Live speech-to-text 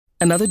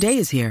Another day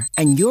is here,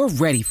 and you're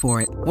ready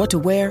for it. What to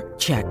wear?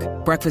 Check.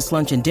 Breakfast,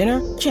 lunch, and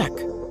dinner? Check.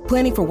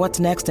 Planning for what's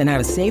next and how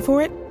to save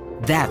for it?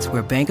 That's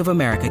where Bank of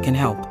America can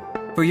help.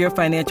 For your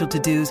financial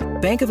to-dos,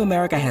 Bank of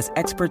America has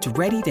experts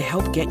ready to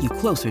help get you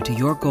closer to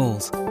your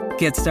goals.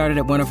 Get started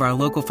at one of our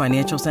local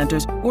financial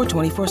centers or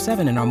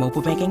 24/7 in our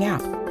mobile banking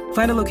app.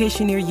 Find a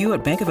location near you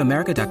at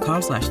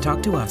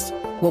bankofamerica.com/talktous.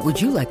 What would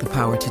you like the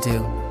power to do?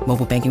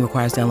 Mobile banking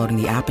requires downloading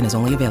the app and is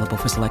only available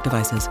for select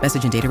devices.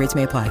 Message and data rates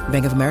may apply.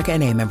 Bank of America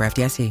N.A., member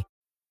FDIC.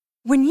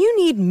 When you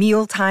need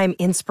mealtime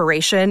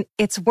inspiration,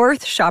 it's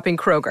worth shopping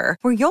Kroger,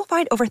 where you'll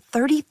find over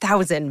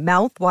 30,000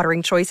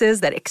 mouth-watering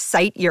choices that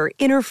excite your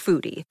inner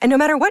foodie. And no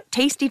matter what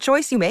tasty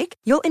choice you make,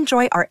 you'll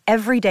enjoy our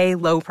everyday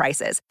low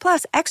prices,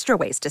 plus extra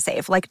ways to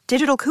save, like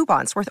digital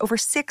coupons worth over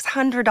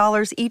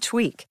 $600 each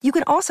week. You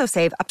can also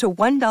save up to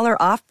 $1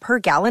 off per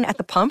gallon at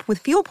the pump with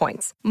fuel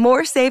points.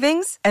 More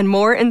savings and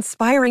more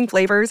inspiring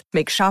flavors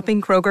make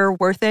shopping Kroger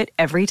worth it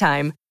every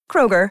time.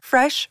 Kroger,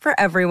 fresh for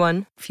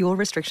everyone. Fuel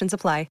restrictions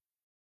apply.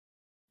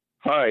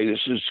 Hi, this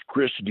is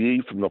Chris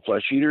D. from the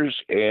Flesh Eaters,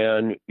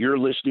 and you're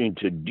listening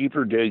to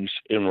Deeper Digs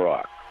in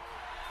Rock.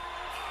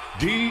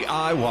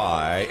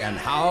 DIY and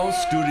House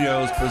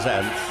Studios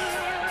presents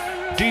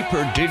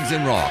Deeper Digs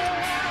in Rock,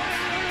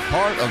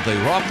 part of the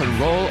Rock and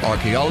Roll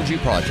Archaeology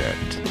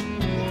Project.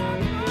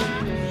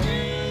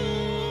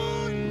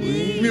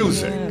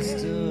 Music,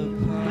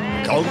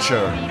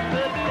 culture,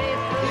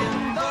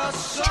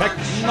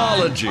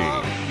 technology,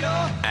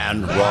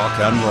 and rock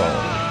and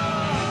roll.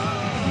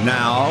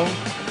 Now,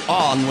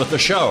 on with the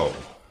show.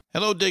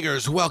 Hello,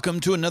 diggers. Welcome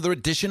to another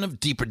edition of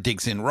Deeper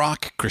Digs in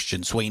Rock.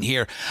 Christian Swain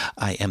here.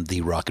 I am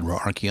the rock and roll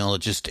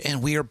archaeologist,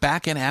 and we are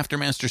back at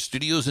Aftermaster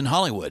Studios in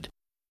Hollywood.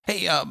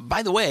 Hey,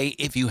 by the way,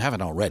 if you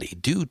haven't already,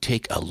 do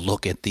take a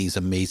look at these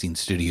amazing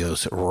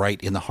studios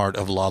right in the heart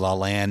of La La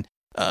Land.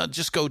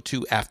 Just go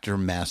to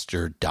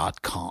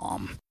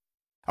aftermaster.com.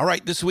 All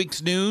right, this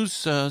week's news.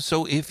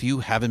 So if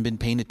you haven't been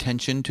paying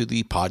attention to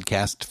the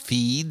podcast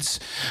feeds,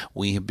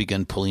 we have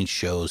begun pulling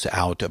shows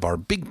out of our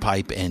big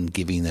pipe and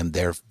giving them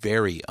their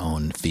very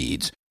own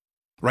feeds.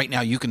 Right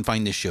now, you can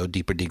find this show,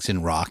 Deeper Digs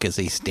in Rock, as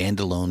a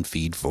standalone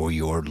feed for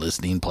your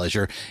listening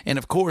pleasure. And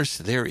of course,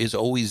 there is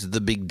always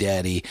the big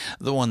daddy,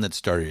 the one that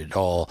started it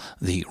all,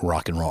 the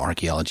Rock and Roll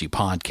Archaeology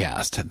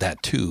Podcast.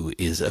 That, too,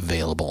 is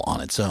available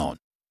on its own.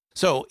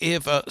 So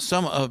if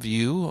some of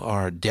you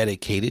are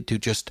dedicated to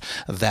just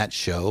that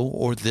show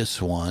or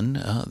this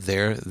one,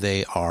 there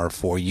they are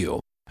for you.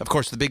 Of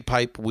course, the big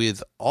pipe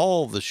with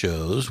all the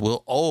shows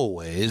will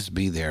always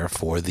be there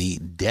for the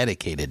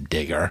dedicated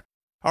digger.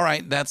 All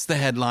right, that's the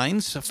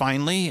headlines,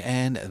 finally,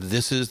 and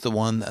this is the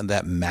one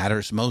that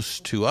matters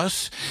most to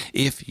us.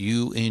 If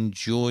you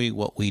enjoy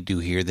what we do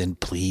here, then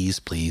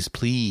please, please,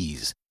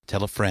 please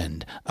tell a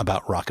friend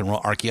about Rock and Roll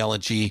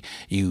Archaeology.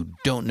 You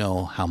don't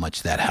know how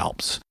much that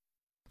helps.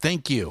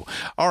 Thank you.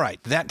 All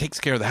right, that takes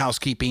care of the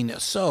housekeeping,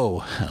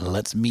 so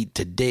let's meet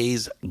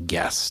today's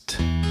guest.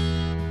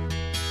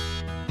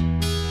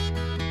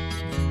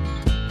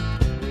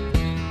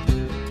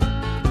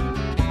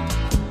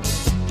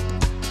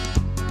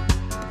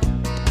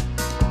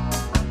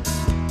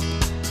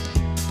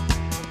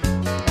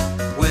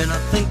 When I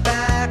think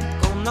back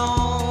on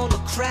all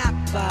the crap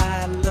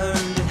I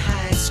learned in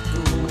high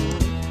school,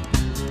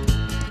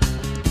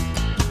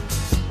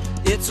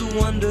 it's a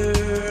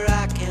wonder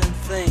I can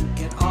think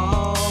at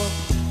all.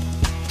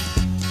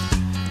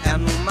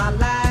 And my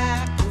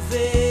lack of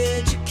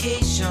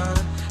education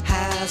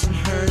hasn't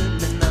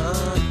hurt me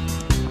none.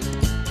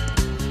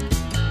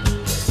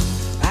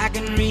 I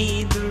can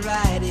read the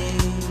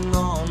writing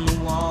on the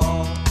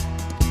wall.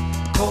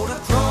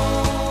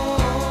 Kodachrome,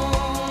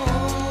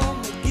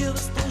 they give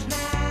us those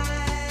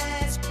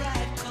nice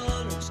bright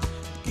colors,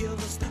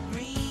 give us the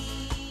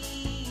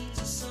greens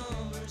of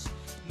summers.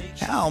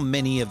 How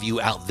many of you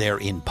out there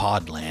in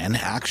Podland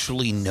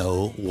actually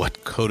know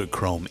what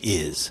Kodachrome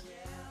is?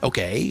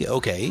 Okay.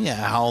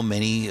 How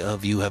many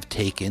of you have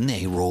taken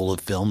a roll of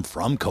film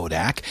from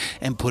Kodak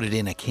and put it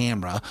in a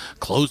camera,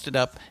 closed it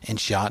up, and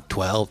shot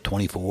 12,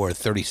 24,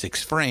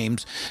 36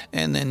 frames,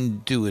 and then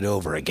do it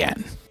over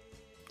again?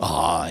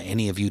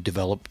 Any of you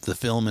developed the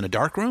film in a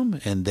darkroom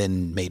and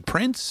then made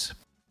prints?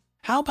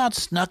 How about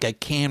snuck a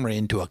camera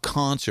into a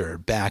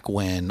concert back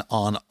when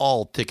on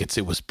all tickets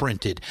it was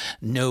printed,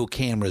 no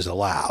cameras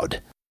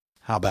allowed?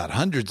 How about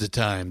hundreds of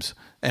times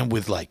and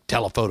with like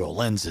telephoto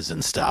lenses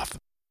and stuff?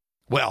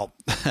 Well,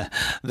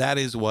 that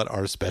is what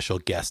our special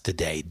guest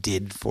today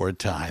did for a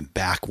time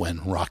back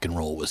when rock and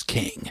roll was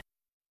king.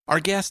 Our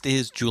guest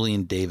is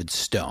Julian David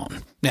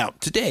Stone. Now,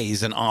 today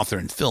he's an author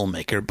and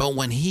filmmaker, but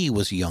when he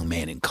was a young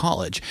man in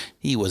college,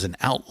 he was an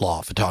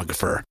outlaw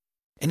photographer.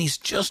 And he's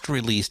just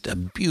released a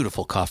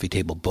beautiful coffee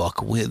table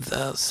book with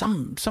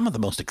some of the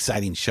most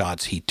exciting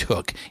shots he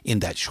took in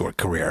that short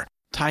career.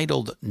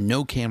 Titled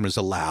No Cameras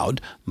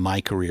Allowed,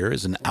 My Career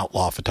as an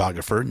Outlaw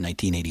Photographer,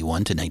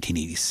 1981 to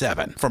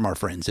 1987, from our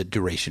friends at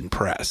Duration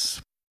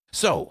Press.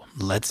 So,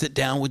 let's sit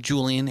down with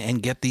Julian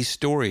and get these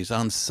stories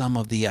on some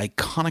of the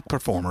iconic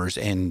performers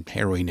and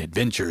harrowing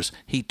adventures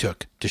he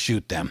took to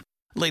shoot them.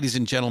 Ladies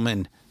and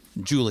gentlemen,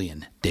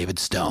 Julian David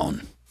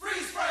Stone.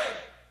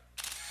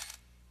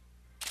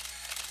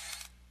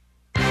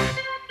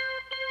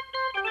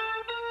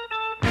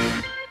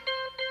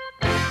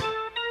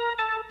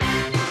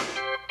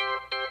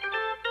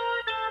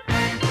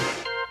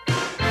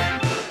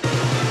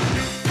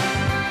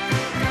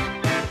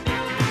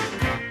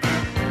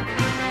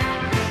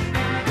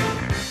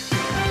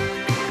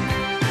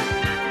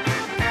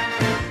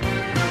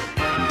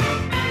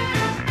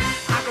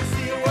 I can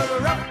see it was a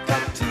rough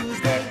cut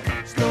Tuesday,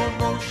 slow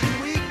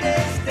motion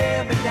weekday,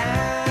 stare me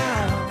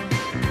down.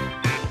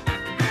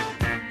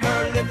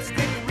 Her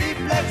lipstick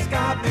reflex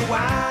got me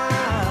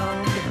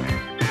wound.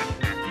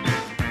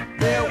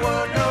 There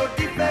were no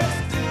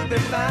defects to be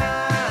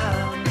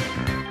found.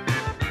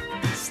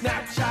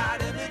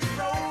 Snapshot image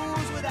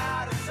froze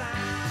without a sound.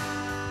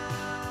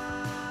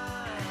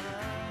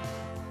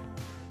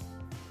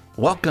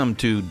 Welcome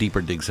to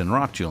Deeper Digs in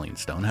Rock, Julian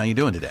Stone. How you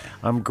doing today?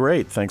 I'm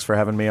great. Thanks for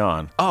having me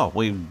on. Oh,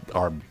 we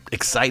are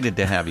excited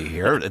to have you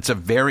here. It's a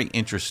very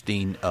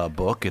interesting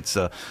book. It's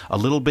a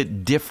little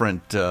bit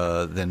different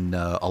than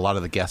a lot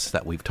of the guests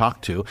that we've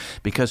talked to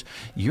because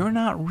you're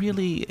not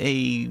really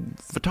a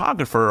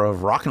photographer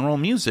of rock and roll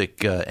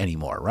music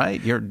anymore,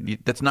 right?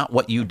 That's not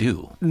what you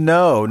do.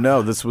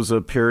 No. This was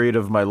a period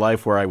of my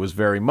life where I was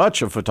very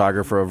much a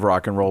photographer of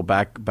rock and roll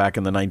back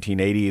in the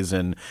 1980s,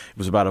 and it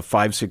was about a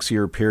 5-6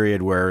 year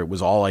period where it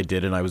was all I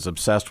did, and I was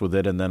obsessed with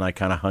it, and then I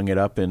kind of hung it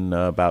up in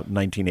about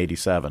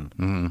 1987.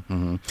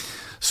 Mm-hmm.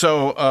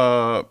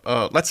 So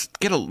let's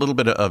get a little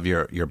bit of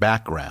your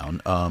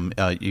background.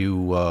 You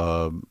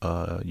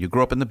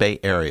grew up in the Bay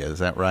Area, is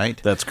that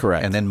right? That's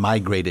correct. And then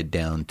migrated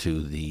down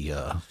to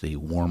the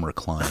warmer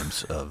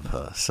climes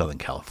of Southern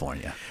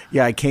California.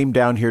 Yeah, I came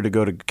down here to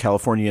go to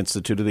California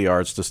Institute of the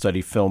Arts to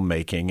study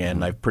filmmaking,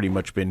 and I've pretty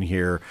much been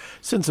here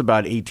since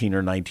about 18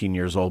 or 19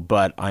 years old,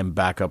 but I'm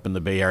back up in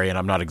the Bay Area, and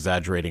I'm not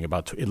exaggerating,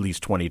 about at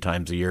least 20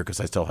 times a year because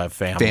I still have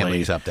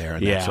families up there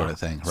and that sort of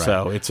thing.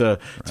 Right. So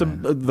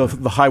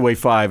the Highway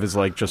 5 is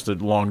like just a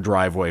long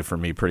driveway for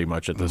me pretty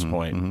much at this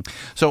point.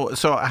 Mm-hmm.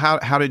 So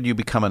how did you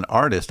become an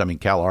artist? I mean,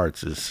 Cal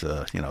Arts is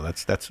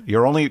that's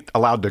you're only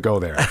allowed to go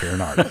there if you're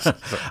an artist.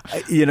 So.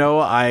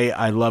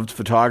 I loved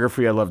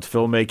photography, I loved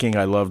filmmaking,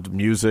 I loved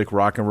music,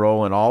 rock and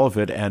roll, and all of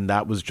it, and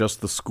that was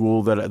just the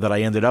school that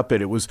I ended up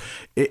at.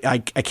 I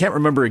can't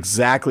remember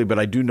exactly, but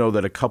I do know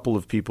that a couple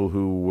of people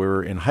who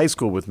were in high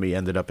school with me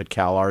ended up at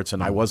Cal Arts,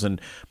 and I wasn't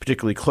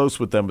particularly close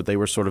with them, but they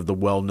were sort of the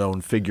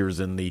well-known figures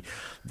in the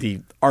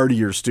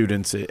artier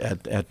students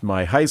at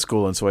my high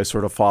school, and so I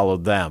sort of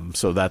followed them.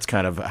 So that's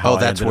kind of how.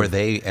 That's where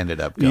they ended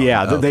up going.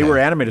 Yeah, they were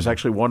animators.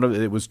 Actually,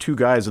 it was two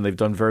guys, and they've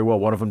done very well.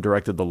 One of them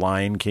directed The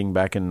Lion King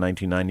back in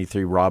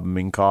 1993. Rob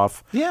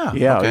Minkoff. Yeah.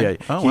 Okay.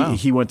 Oh, wow.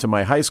 He went to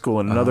my high school,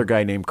 and another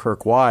guy named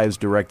Kirk Wise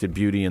directed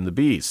Beauty and the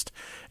Beast.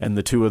 And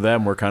the two of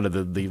them were kind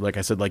of the like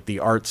I said, like the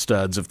art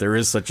studs, if there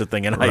is such a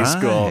thing in high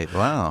school.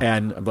 Wow.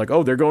 And I'm like,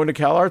 oh, they're going to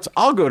Cal Arts?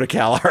 I'll go to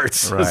Cal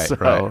Arts.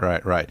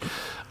 Right.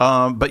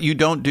 But you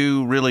don't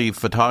do really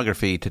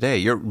photography today.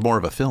 You're more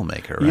of a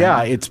filmmaker, right?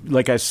 Yeah, it's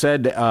like I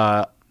said,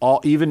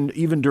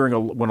 even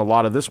during when a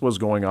lot of this was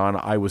going on,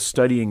 I was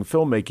studying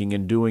filmmaking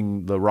and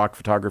doing the rock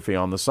photography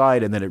on the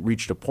side, and then it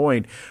reached a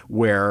point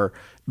where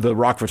the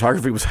rock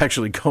photography was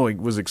actually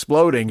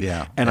exploding.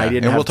 Yeah, and I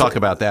didn't. And we'll talk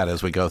about that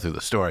as we go through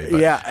the story.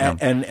 But,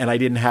 and I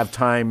didn't have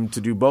time to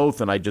do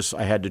both, and I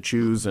had to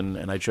choose,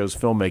 and I chose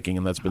filmmaking,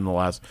 and that's been the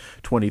last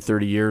 20,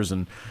 30 years.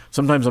 And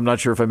sometimes I'm not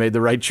sure if I made the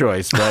right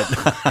choice, but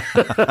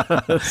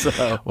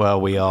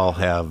well, we all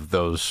have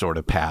those sort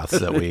of paths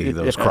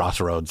those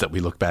crossroads that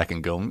we look back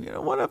and go,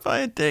 what if I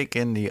had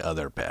taken the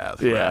other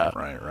path? Yeah,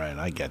 right.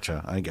 I get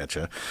you.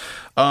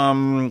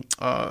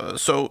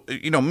 So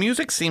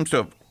music seems to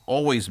have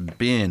always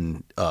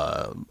been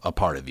a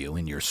part of you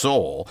in your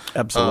soul.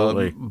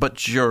 Absolutely.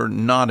 But you're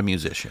not a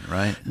musician,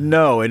 right?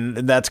 No, and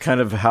that's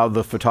kind of how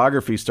the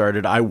photography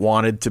started. I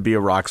wanted to be a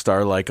rock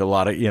star like a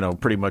lot of,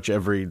 pretty much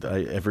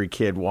every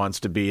kid wants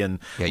to be. And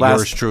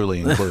yours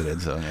truly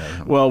included. So,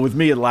 yeah. Well, with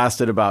me, it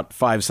lasted about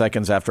 5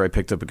 seconds after I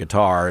picked up a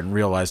guitar and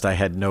realized I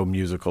had no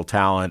musical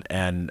talent.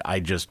 And I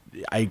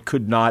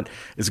could not,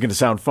 it's going to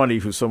sound funny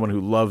for someone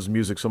who loves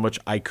music so much,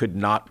 I could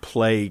not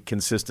play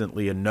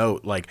consistently a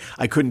note. Like,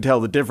 I couldn't tell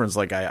the difference.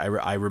 Like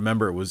I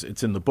remember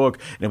it's in the book,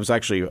 and it was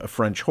actually a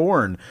French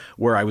horn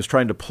where I was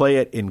trying to play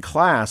it in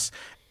class,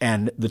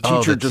 and the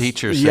teacher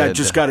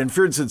just got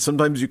infuriated and said,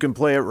 sometimes you can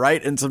play it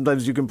right and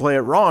sometimes you can play it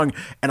wrong,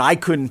 and I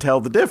couldn't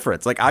tell the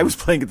difference. Like, I was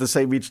playing it the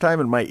same each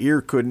time, and my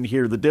ear couldn't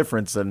hear the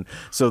difference, and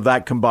so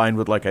that combined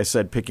with, like I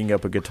said, picking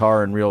up a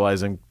guitar and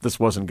realizing this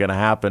wasn't going to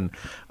happen,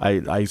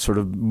 I sort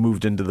of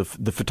moved into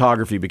the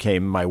photography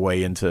became my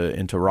way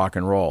into rock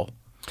and roll.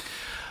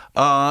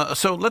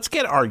 So let's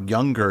get our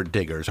younger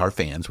diggers, our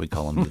fans, we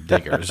call them the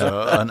diggers,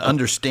 an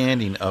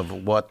understanding of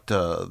what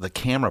the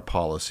camera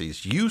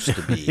policies used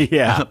to be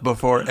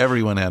before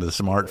everyone had a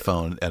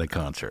smartphone at a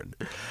concert.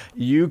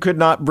 You could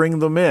not bring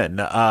them in.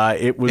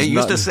 It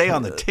used to say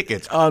on the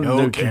tickets,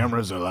 no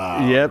cameras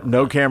allowed. Yep,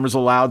 no cameras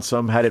allowed.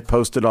 Some had it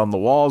posted on the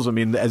walls. I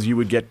mean, as you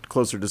would get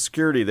closer to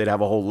security, they'd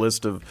have a whole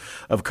list of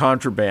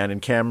contraband,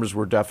 and cameras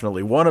were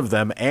definitely one of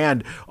them.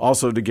 And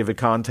also, to give it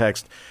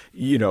context,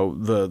 you know,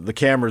 the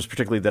cameras,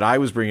 particularly that I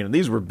was bringing in,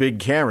 these were big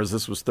cameras.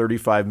 This was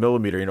 35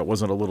 millimeter. You know, it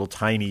wasn't a little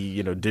tiny,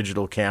 you know,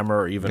 digital camera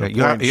or even a point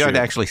you had shoot. to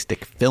actually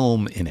stick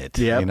film in it.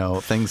 Yep. You know,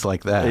 things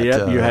like that.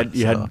 Yep. You had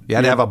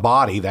to have a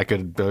body that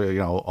could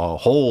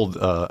hold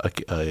a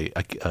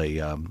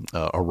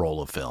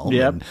roll of film.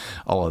 Yep. And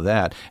all of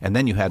that, and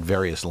then you had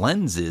various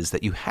lenses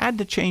that you had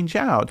to change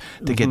out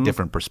to get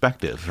different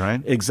perspectives,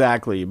 right?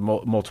 Exactly.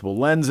 Multiple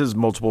lenses,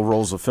 multiple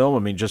rolls of film. I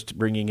mean, just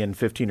bringing in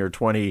 15 or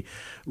 20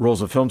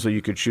 rolls of film so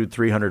you could shoot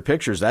 300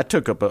 pictures, that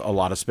took up a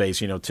lot of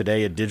space. You know,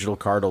 today a digital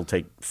card will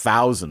take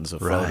thousands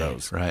of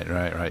photos. Right.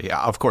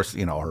 Yeah, of course,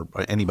 you know, or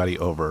anybody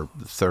over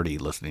 30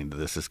 listening to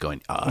this is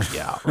going,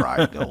 yeah,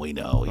 right. No, we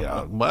know. You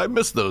know, I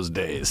miss those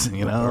days,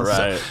 you know.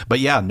 Right. So, but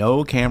yeah,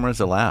 no cameras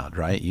allowed,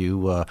 right?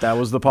 That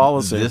was the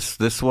policy.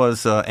 This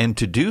was, and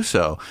to do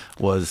so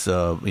was,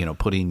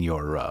 putting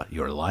your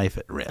life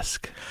at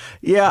risk.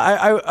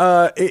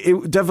 Yeah,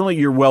 it definitely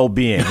your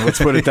well-being. Let's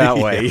put it that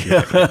way.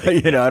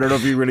 You know, I don't know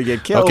if you're going to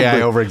get killed. Okay,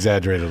 I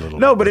over-exaggerated a little.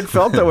 No, but it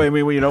felt that way. I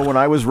mean, you know, when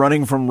I was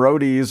running from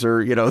roadies,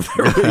 or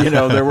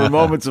there were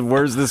moments of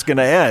where's this going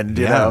to end?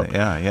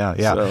 Yeah.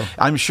 So.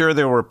 I'm sure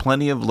there were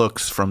plenty of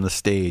looks from the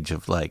stage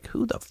of like,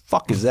 who the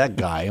fuck is that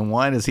guy, and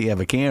why does he have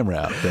a camera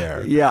out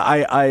there? Yeah,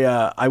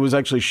 I was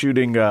actually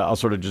shooting. I'll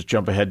sort of just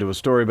jump ahead to a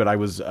story, but I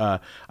was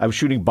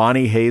shooting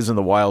Bonnie Hayes and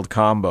the Wild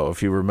Combo.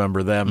 If you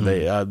remember them,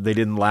 they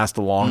didn't last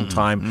a long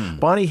time.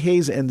 Bonnie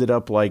Hayes ended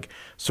up like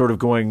sort of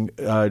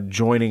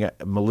joining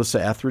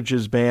Melissa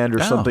Etheridge's band or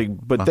something,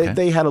 but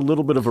they had a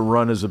little bit of a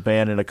run as a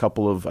band in a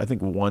couple of, I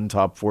think, one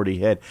top 40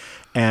 hit,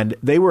 and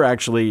they were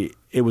actually,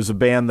 it was a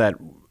band that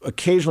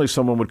occasionally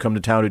someone would come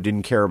to town who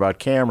didn't care about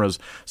cameras,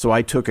 so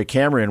I took a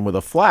camera in with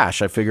a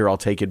flash. I figure I'll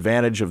take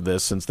advantage of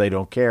this since they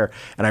don't care.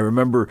 And I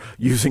remember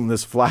using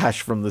this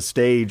flash from the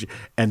stage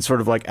and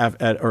sort of like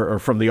or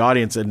from the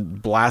audience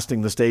and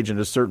blasting the stage at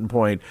a certain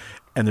point.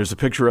 And there's a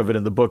picture of it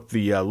in the book.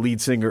 The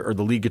lead singer or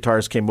the lead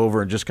guitarist came over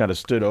and just kind of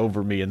stood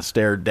over me and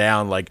stared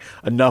down like,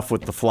 enough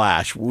with the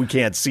flash. We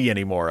can't see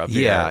anymore up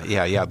here.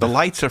 Yeah. The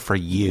lights are for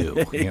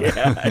you.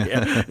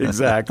 Yeah,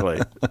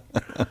 exactly.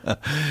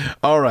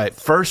 All right.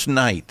 First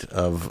night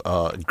of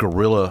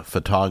guerrilla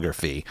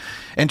photography.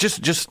 And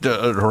just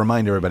to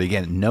remind everybody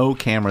again, no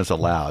cameras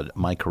allowed.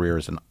 My career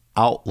as an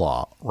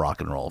outlaw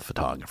rock and roll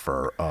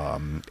photographer,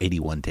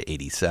 81 to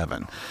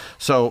 87.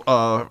 So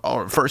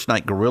our first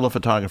night guerrilla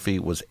photography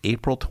was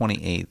April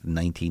 28th,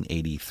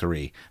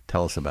 1983.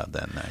 Tell us about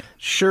that night.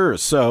 Sure.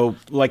 So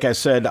like I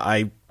said,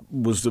 I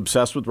was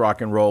obsessed with rock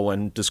and roll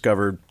and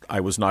discovered I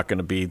was not going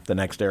to be the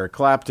next Eric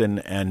Clapton,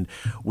 and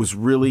was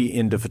really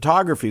into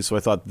photography. So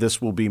I thought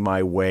this will be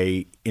my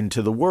way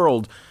into the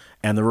world.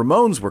 And the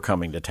Ramones were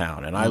coming to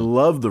town, and I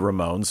loved the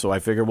Ramones, so I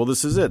figured, well,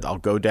 this is it. I'll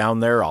go down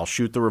there, I'll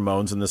shoot the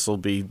Ramones, and this will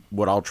be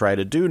what I'll try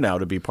to do now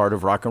to be part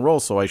of rock and roll.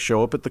 So I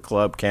show up at the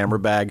club, camera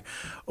bag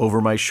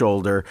over my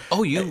shoulder.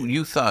 Oh,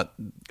 you thought...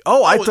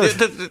 I thought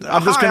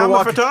I'm just going to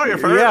walk. I'm a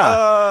photographer.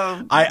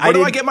 Yeah, where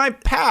do I get my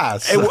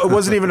pass? It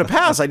wasn't even a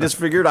pass. I just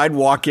figured I'd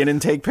walk in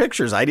and take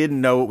pictures. I didn't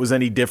know it was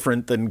any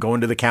different than going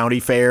to the county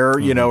fair,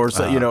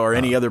 or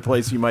any other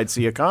place you might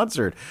see a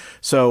concert.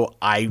 So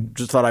I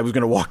just thought I was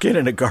going to walk in,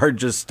 and a guard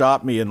just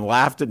stopped me and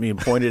laughed at me and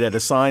pointed at a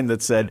sign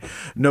that said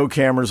 "No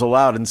cameras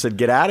allowed" and said,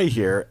 "Get out of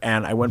here."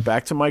 And I went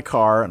back to my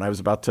car, and I was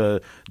about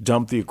to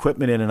dump the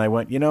equipment in, and I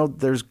went,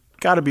 there's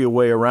got to be a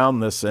way around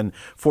this. And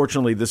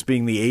fortunately, this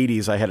being the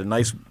 80s, I had a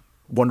nice,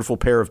 wonderful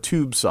pair of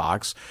tube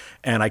socks,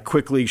 and I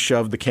quickly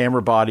shoved the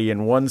camera body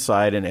in one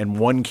side and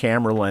one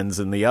camera lens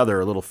in the other,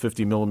 a little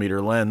 50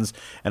 millimeter lens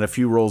and a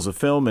few rolls of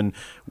film, and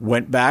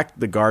went back.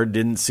 The guard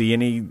didn't see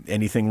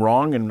anything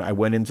wrong, and I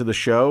went into the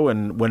show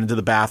and went into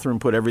the bathroom,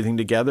 put everything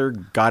together,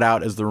 got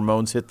out as the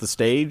Ramones hit the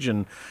stage,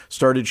 and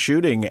started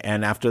shooting.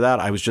 And after that,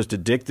 I was just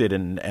addicted,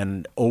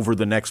 and over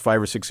the next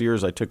 5 or 6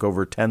 years, I took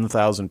over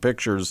 10,000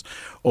 pictures,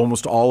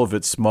 almost all of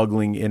it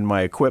smuggling in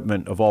my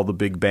equipment of all the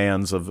big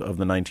bands of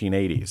the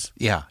 1980s.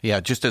 Yeah.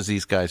 Just as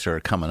these guys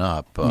are coming up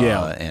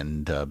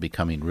and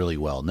becoming really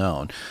well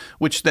known,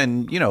 which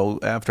then,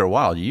 after a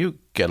while, you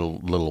get a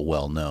little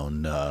well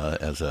known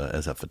as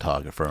a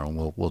photographer,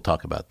 and we'll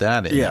talk about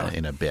that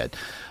in a bit.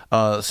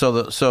 So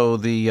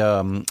the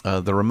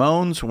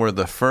Ramones were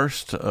the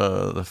first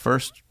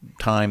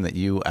time that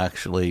you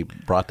actually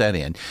brought that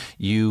in.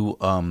 You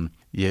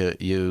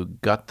you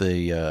got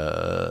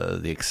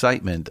the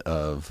excitement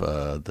of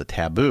the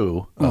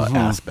taboo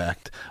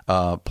aspect,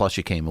 plus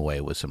you came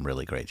away with some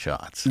really great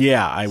shots.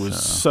 Yeah, I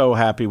was so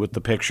happy with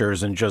the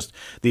pictures, and just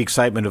the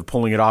excitement of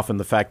pulling it off, and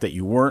the fact that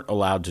you weren't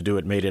allowed to do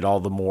it made it all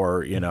the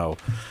more,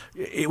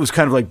 it was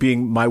kind of like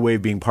being my way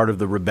of being part of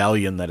the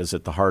rebellion that is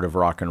at the heart of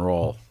rock and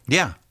roll.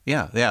 Yeah.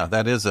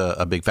 That is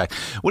a big fact.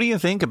 What do you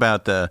think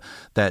about that?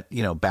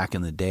 Back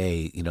in the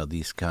day,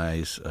 these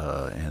guys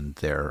and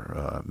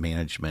their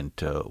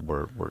management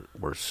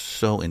were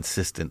so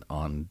insistent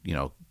on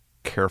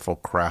careful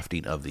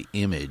crafting of the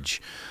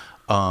image.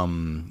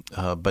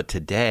 But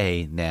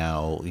today,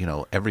 now,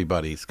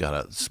 everybody's got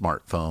a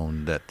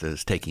smartphone that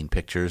is taking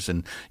pictures,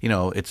 and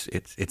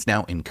it's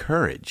now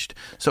encouraged.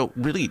 So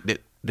really,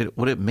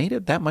 would it made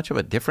it that much of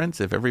a difference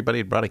if everybody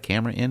had brought a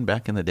camera in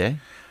back in the day?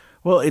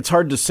 Well, it's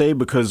hard to say,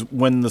 because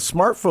when the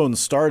smartphone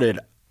started,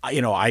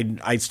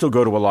 I still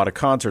go to a lot of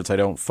concerts. I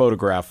don't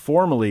photograph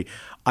formally.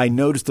 I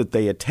noticed that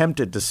they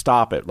attempted to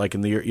stop it, like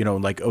in the year,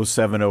 like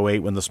 07, 08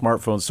 when the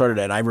smartphone started.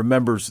 And I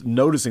remember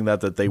noticing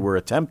that they were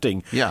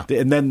attempting. Yeah.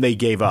 And then they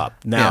gave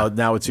up.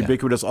 Now it's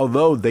ubiquitous.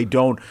 Although they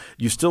don't,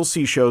 you still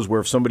see shows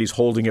where if somebody's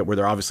holding it, where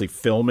they're obviously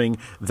filming,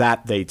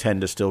 that they tend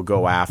to still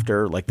go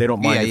after. Like they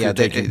don't mind if you're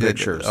taking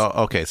pictures.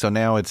 Okay, so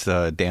now it's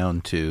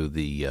down to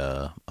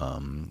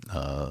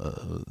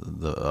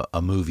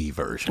a movie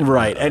version.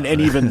 Right. And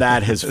even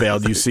that has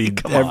failed. You see.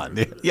 Come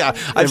on. Yeah,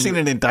 I've seen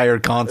an entire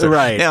concert.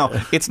 Right. Now,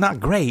 it's not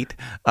great.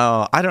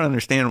 I don't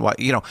understand why.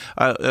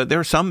 There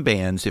are some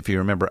bands, if you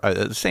remember,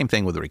 the same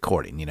thing with the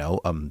recording.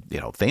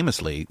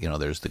 Famously,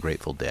 there's the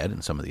Grateful Dead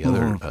and some of the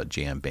other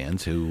jam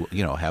bands who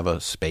have a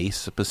space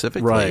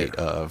specifically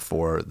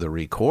for the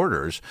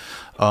recorders,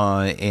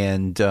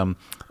 granted,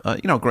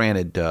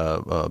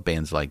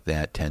 bands like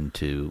that tend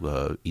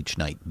to each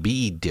night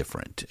be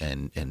different,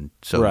 and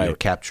so you're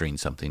capturing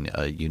something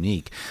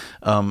unique.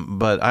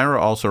 But I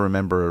also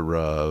remember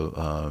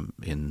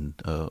in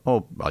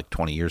like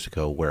 20 years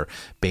ago, where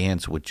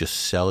bands would just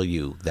sell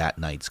you that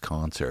night's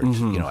concert.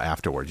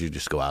 Afterwards, you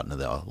just go out into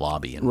the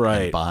lobby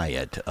and buy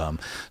it.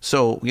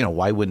 So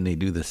why wouldn't they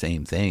do the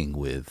same thing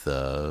with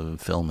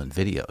film and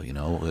video?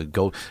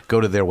 Go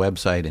to their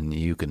website and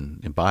you can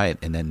buy it,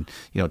 and then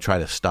try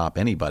to stop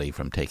anybody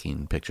from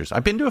taking pictures.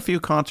 I've been to a few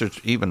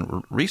concerts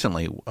even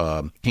recently,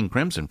 King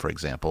Crimson, for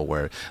example,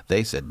 where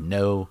they said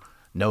no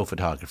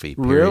photography,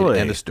 period. Really?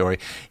 End of story.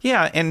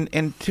 Yeah,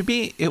 and to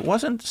me, it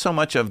wasn't so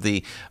much of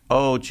the,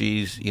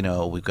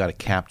 we've got to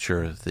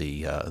capture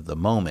the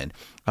moment.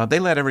 They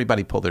let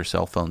everybody pull their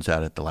cell phones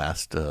out at the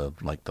last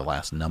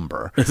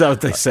number. Is that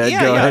what they said?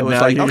 Yeah, it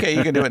was like, okay,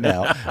 you can do it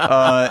now.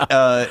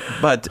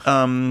 But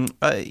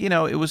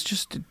it was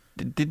just,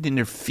 it didn't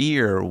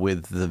interfere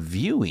with the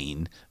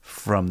viewing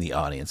from the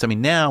audience. I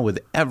mean, now with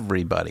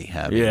everybody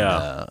having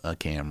a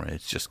camera,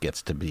 it just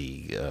gets to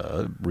be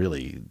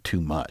really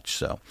too much.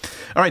 So,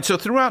 all right. So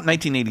throughout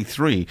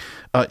 1983,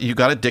 you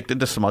got addicted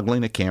to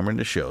smuggling a camera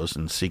into shows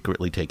and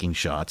secretly taking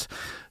shots.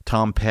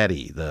 Tom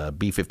Petty, the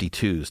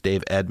B-52s,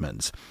 Dave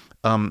Edmunds.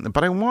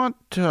 But I want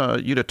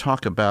you to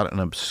talk about an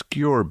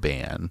obscure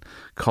band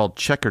called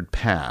Checkered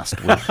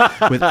Past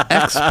with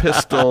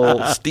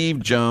Ex-Pistol, Steve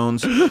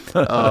Jones,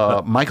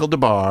 Michael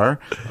DeBar,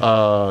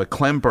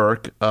 Clem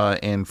Burke,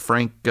 and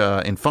Frank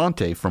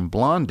Infante from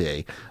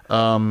Blondie.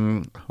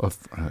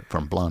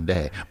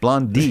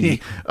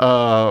 Blondie.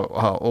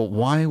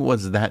 Why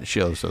was that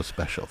show so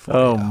special for you?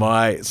 Oh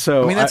my!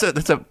 So I mean,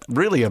 that's a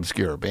really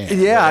obscure band.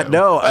 Yeah,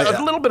 no,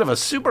 a little bit of a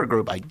super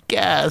group, I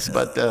guess,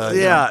 but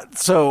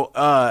So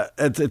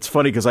it's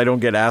funny because I don't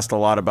get asked a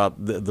lot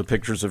about the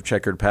pictures of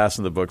Checkered Past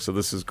in the book, so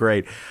this is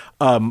great.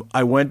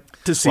 I went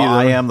to see them.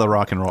 I am the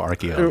rock and roll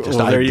archaeologist.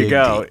 Well, there you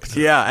go. Deep.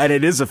 Yeah, and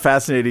it is a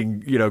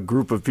fascinating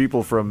group of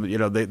people from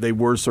they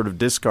were sort of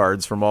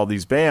discards from all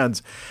these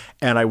bands.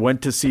 And I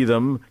went to see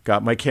them,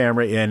 got my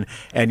camera in,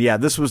 and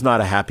this was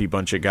not a happy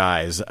bunch of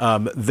guys.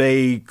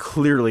 They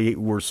clearly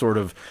were sort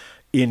of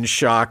in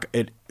shock,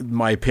 in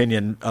my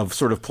opinion, of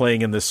sort of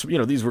playing in this,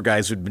 these were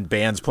guys who'd been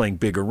bands playing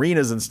big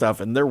arenas and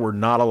stuff, and there were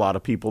not a lot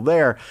of people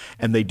there,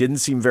 and they didn't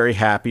seem very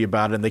happy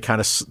about it, and they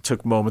kind of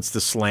took moments to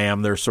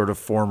slam their sort of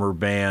former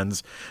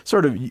bands,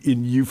 sort of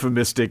in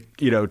euphemistic,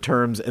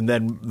 terms. And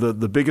then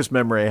the biggest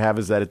memory I have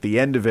is that at the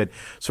end of it,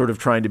 sort of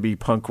trying to be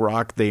punk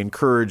rock, they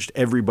encouraged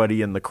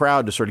everybody in the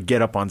crowd to sort of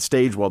get up on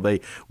stage while How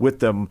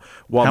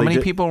many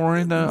people were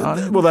in the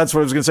audience? Well, that's what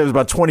I was going to say. It was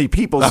about 20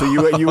 people, so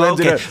you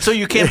ended up... So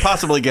you can't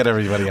possibly get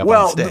everybody up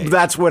on stage. Well,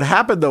 that's what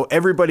happened, though.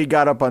 Everybody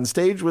got up on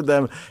stage with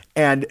them,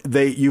 and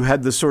you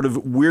had the sort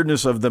of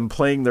weirdness of them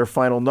playing their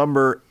final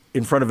number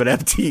in front of an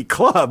empty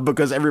club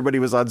because everybody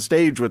was on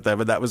stage with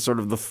them, and that was sort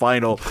of the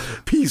final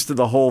piece to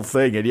the whole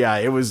thing. And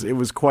it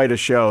was quite a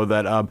show.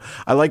 That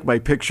I like my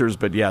pictures,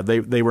 but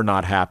they were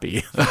not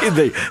happy.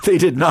 they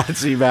did not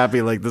seem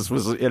happy. Like this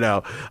was,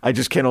 I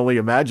just can only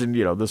imagine.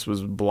 This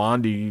was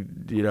Blondie.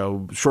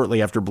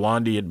 Shortly after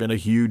Blondie had been a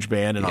huge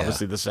band, and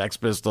obviously the Sex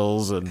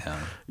Pistols, and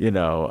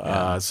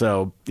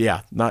so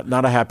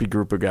not a happy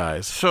group of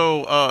guys.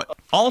 So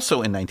also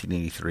in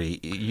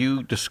 1983,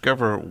 you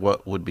discover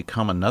what would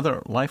become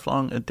another lifelong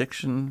lifelong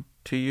addiction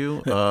to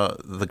you,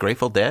 the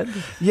Grateful Dead?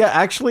 Yeah,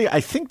 actually,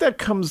 I think that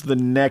comes the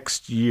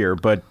next year.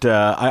 But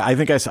I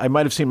think I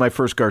might have seen my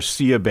first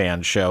Garcia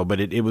Band show, but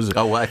it was.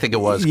 Oh, well, I think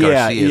it was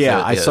Yeah, Garcia.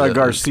 yeah. I saw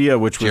Garcia,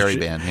 which was Jerry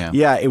Band. Yeah,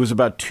 yeah. It was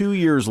about 2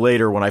 years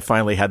later when I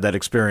finally had that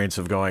experience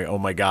of going, "Oh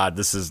my God,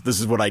 this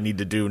is what I need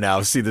to do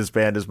now. See this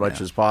band as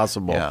much as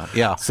possible."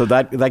 Yeah. So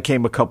that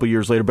came a couple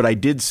years later, but I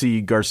did see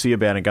Garcia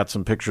Band and got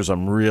some pictures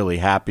I'm really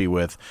happy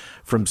with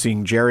from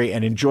seeing Jerry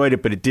and enjoyed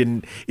it, but it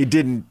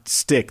didn't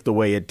stick the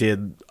way it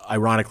did.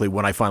 Ironically,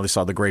 when I finally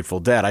saw the Grateful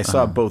Dead, I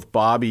saw both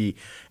Bobby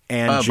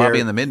and Jerry. Bobby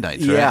and the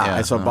Midnights, right? Yeah,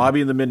 I saw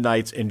Bobby and the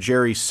Midnights and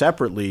Jerry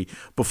separately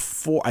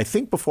before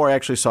I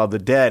actually saw the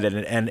Dead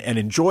and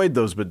enjoyed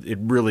those. But it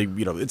really,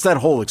 it's that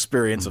whole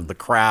experience of the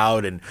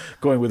crowd and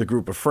going with a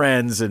group of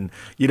friends, and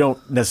you don't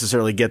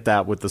necessarily get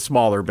that with the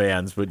smaller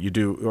bands, but you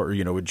do, or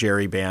with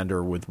Jerry Band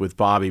or with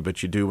Bobby,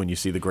 but you do when you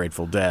see the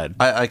Grateful Dead.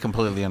 I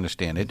completely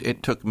understand.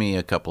 It took me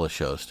a couple of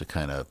shows to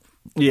kind of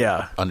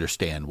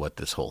understand what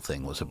this whole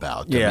thing was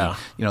about. Yeah.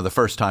 I mean, the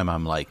first time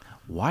I'm like,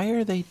 why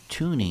are they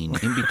tuning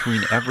in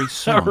between every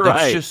song?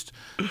 Right.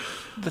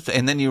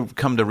 And then you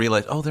come to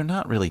realize, they're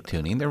not really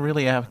tuning. They're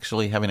really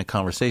actually having a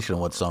conversation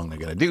on what song they're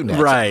going to do next.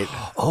 Right.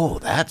 Oh,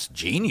 that's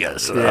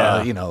genius.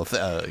 Yeah.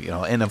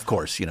 And of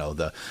course,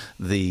 the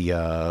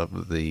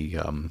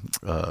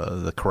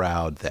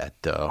crowd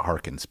that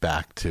harkens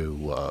back to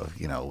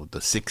the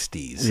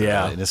 60s.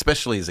 Yeah. And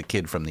especially as a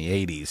kid from the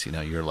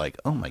 80s, you're like,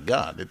 oh my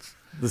God,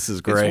 This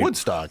is great. It's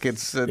Woodstock.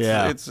 It's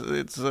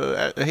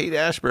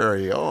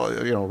Haight-Ashbury.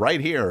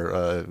 Right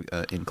here,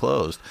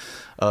 enclosed.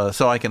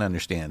 So I can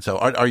understand. So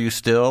are you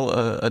still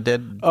a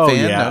Dead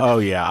fan?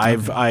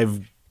 Yeah.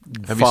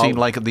 Have you seen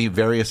like the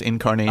various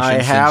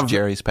incarnations since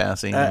Jerry's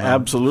passing?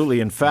 Absolutely.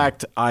 In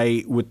fact,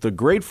 with the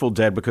Grateful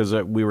Dead, because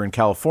we were in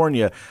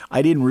California,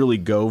 I didn't really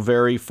go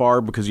very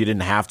far because you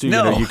didn't have to.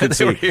 No, you could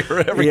they were here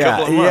every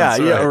couple of months.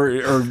 Yeah,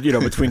 right? or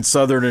between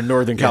Southern and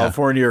Northern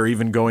California, or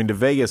even going to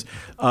Vegas.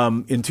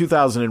 In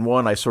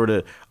 2001,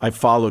 I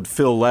followed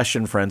Phil Lesh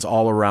and friends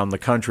all around the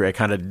country. I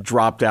kind of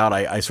dropped out.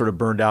 I sort of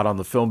burned out on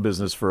the film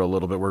business for a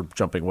little bit. We're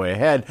jumping way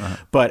ahead,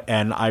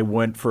 and I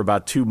went for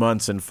about 2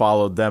 months and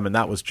followed them, and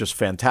that was just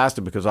fantastic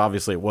because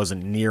obviously it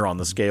wasn't near on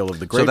the scale of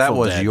the Grateful Dead. So that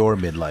was your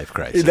midlife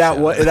crisis.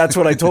 That's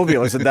what I told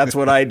people. I said, that's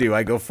what I do.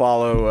 I go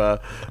follow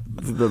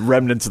the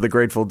remnants of the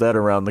Grateful Dead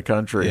around the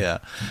country. Yeah.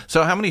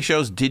 So how many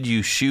shows did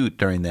you shoot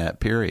during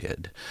that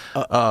period?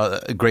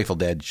 Grateful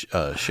Dead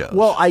shows.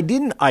 Well, I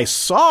didn't. I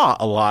saw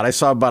a lot. I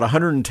saw about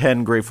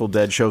 110 Grateful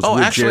Dead shows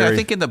with actually, Jerry. I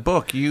think in the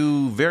book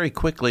you very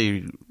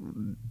quickly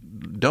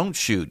don't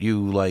shoot.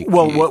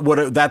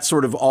 What that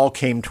sort of all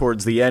came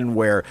towards the end,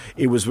 where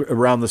it was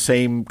around the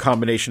same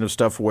combination of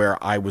stuff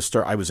where I was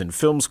in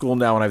film school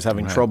now, and I was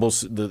having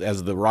troubles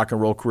as the rock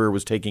and roll career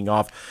was taking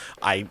off.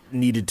 I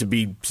needed to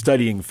be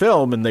studying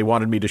film, and they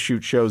wanted me to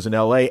shoot shows in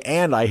L.A.,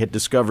 and I had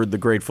discovered the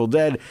Grateful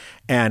Dead,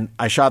 and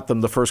I shot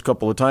them the first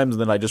couple of times,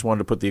 and then I just wanted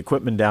to put the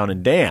equipment down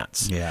and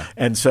dance. Yeah.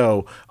 And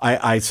so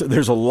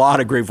there's a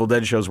lot of Grateful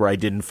Dead shows where I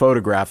didn't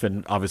photograph,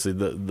 and obviously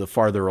the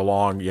farther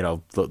along,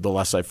 the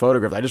less I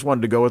photographed. I just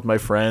wanted to go with my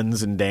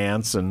friends and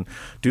dance and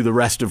do the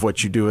rest of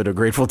what you do at a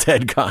Grateful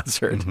Dead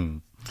concert. Mm-hmm.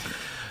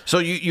 So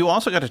you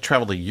also got to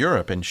travel to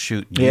Europe and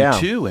shoot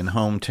U2 in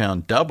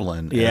hometown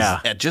Dublin.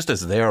 Just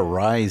as they're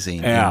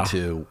rising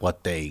into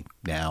what they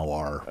now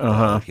are,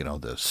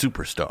 the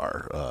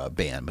superstar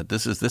band. But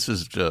this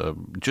is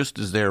just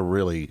as they're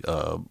really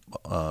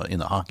in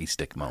the hockey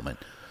stick moment.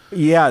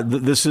 Yeah,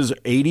 this is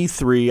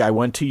 83. I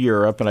went to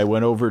Europe and I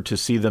went over to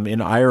see them in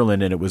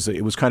Ireland, and it was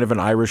kind of an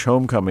Irish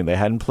homecoming. They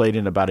hadn't played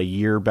in about a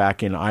year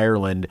back in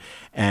Ireland,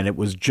 and it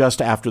was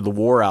just after the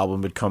War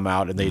album had come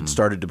out and they had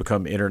started to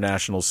become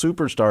international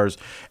superstars,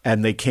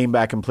 and they came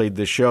back and played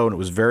this show, and it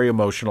was very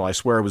emotional. I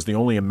swear I was the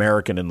only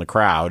American in the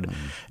crowd.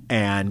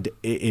 And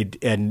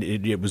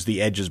it was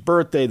the Edge's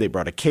birthday. They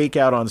brought a cake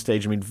out on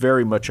stage. I mean,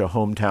 very much a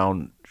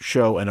hometown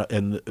show,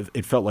 and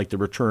it felt like the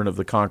return of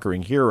the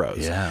conquering heroes.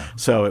 Yeah.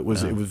 So it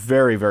was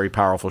very, very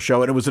powerful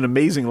show, and it was an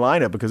amazing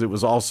lineup because it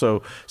was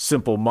also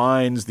Simple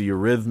Minds, the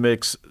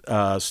Eurythmics,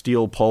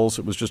 Steel Pulse.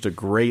 It was just a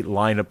great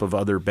lineup of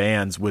other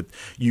bands with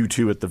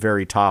U2 at the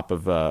very top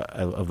of the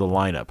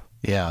lineup.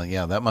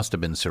 Yeah, that must have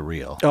been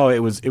surreal. Oh, it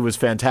was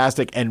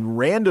fantastic. And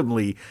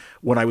randomly,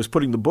 when I was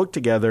putting the book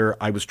together,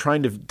 I was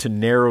trying to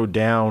narrow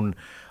down.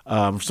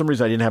 For some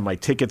reason, I didn't have my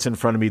tickets in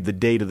front of me the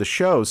date of the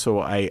show,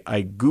 so I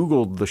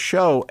Googled the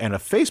show, and a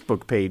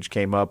Facebook page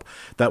came up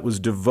that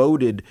was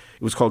devoted.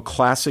 It was called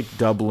Classic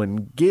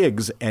Dublin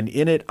Gigs, and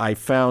in it I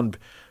found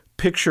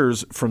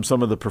pictures from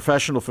some of the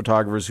professional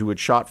photographers who had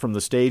shot from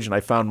the stage, and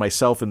I found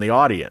myself in the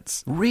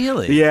audience.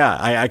 Really? Yeah,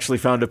 I actually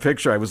found a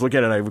picture. I was looking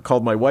at it, I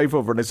called my wife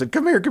over, and I said,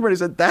 come here. And I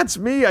said, that's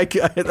me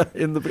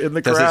in the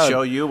crowd. Does it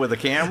show you with a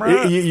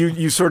camera?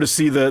 You sort of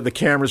see the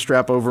camera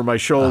strap over my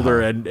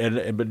shoulder,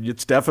 but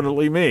it's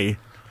definitely me.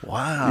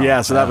 Wow.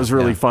 Yeah, so that was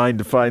really fine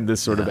to find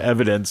this sort of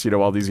evidence,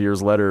 all these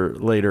years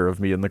later of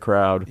me in the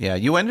crowd. Yeah,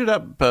 you ended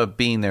up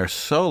being there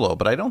solo,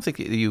 but I don't think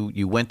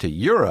you went to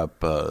Europe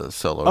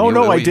solo. Oh,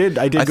 no, I did.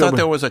 I thought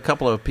there was a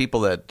couple of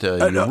people that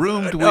you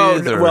roomed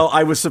with. Well,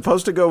 I was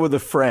supposed to go with a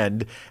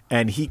friend,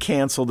 and he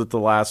canceled at the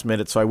last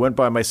minute, so I went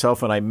by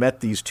myself, and I met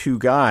these two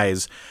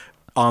guys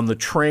on the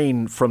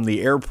train from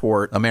the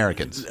airport.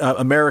 Americans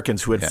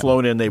who had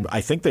flown in.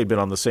 I think they'd been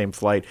on the same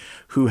flight,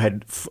 who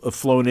had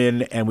flown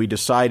in, and we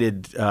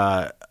decided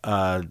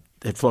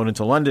had flown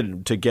into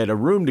London to get a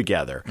room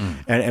together.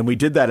 And we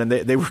did that, and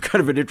they were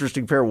kind of an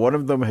interesting pair. One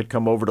of them had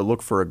come over to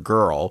look for a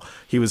girl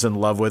he was in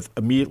love with,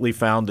 immediately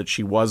found that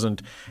she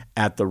wasn't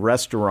at the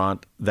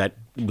restaurant that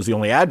was the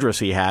only address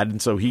he had,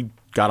 and so he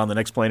got on the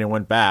next plane and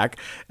went back.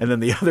 And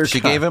then the other She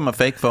gave him a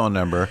fake phone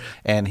number,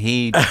 and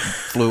he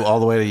flew all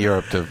the way to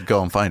Europe to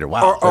go and find her.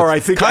 Wow. Or I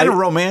think kind of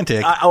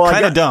romantic,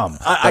 kind of dumb.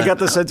 I got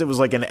the sense it was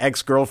like an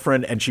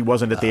ex-girlfriend, and she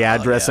wasn't at the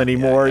address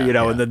anymore,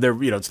 and then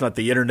there, it's not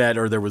the internet,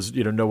 or there was,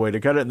 no way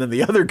to cut it. And then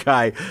the other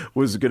guy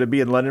was going to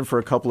be in London for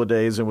a couple of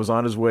days and was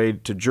on his way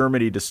to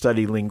Germany to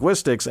study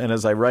linguistics. And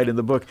as I write in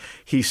the book,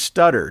 he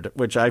stuttered,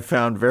 which I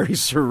found very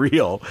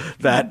surreal.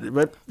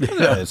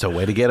 It's a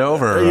way to get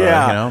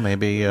over,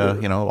 maybe,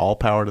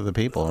 all power to the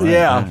people. Right?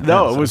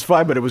 Yeah, it was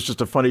fine, but it was just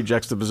a funny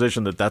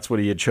juxtaposition that's what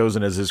he had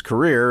chosen as his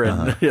career,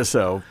 and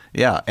so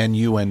and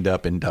you end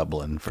up in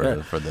Dublin for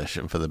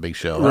the big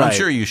show. Right. I'm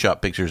sure you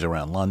shot pictures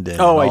around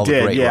London. Oh, and all I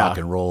did. The great rock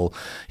and roll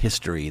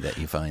history that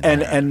you find.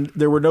 And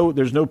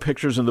there's no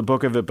pictures in the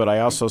book of it, but I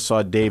also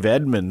saw Dave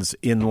Edmunds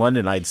in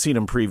London. I'd seen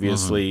him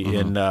previously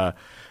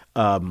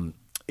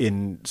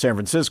in San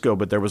Francisco,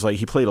 but there was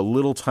he played a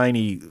little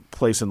tiny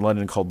place in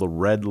London called the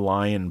Red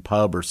Lion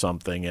Pub or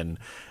something, and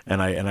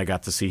I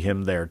got to see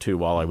him there too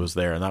while I was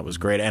there, and that was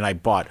great. And I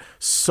bought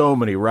so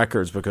many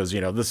records because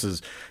this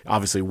is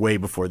obviously way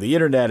before the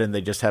internet, and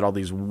they just had all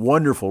these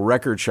wonderful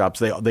record shops.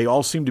 They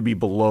all seem to be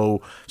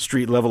below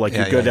street level,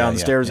 you go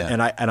downstairs,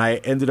 and I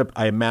ended up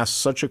I amassed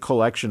such a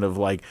collection of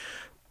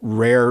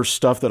rare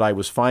stuff that I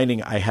was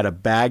finding. I had a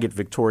bag at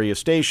Victoria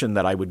Station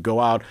that I would go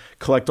out,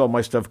 collect all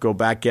my stuff, go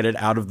back, get it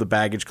out of the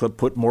baggage clip,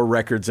 put more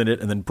records in it,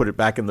 and then put it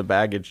back in the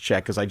baggage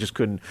check because I just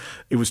couldn't.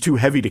 It was too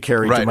heavy to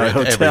carry to my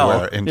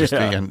hotel.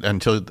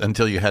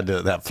 Until you had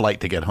that flight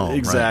to get home.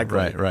 Exactly.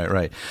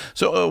 Right.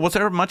 So was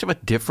there much of a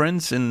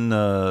difference in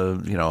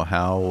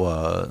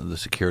how the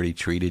security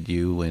treated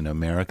you in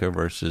America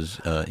versus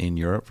in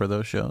Europe for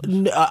those shows?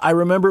 I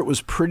remember it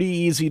was pretty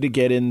easy to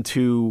get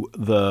into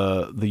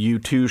the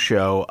U2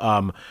 show.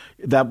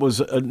 That was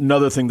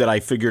another thing that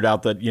I figured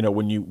out, that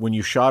when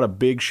you shot a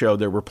big show,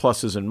 there were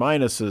pluses and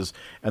minuses,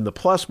 and the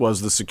plus was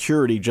the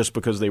security. Just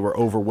because they were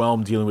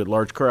overwhelmed dealing with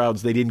large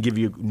crowds, they didn't give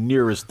you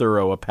near as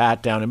thorough a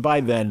pat down, and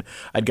by then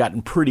I'd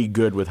gotten pretty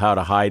good with how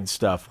to hide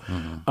stuff.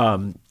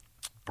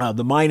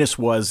 The minus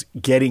was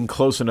getting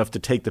close enough to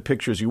take the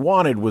pictures you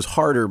wanted was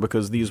harder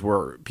because these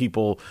were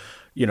people,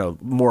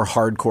 more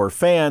hardcore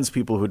fans,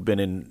 people who'd been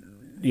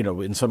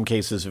in some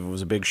cases, if it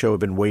was a big show, had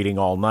been waiting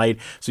all night.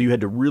 So you had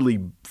to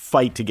really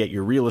fight to get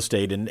your real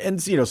estate. And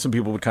some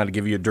people would kind of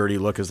give you a dirty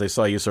look as they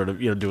saw you sort of,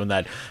 doing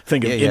that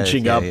thing of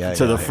inching up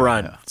to the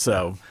front. Yeah.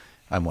 So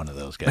I'm one of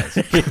those guys.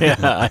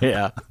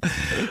 Yeah,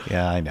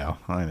 I know.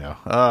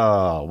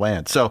 Oh,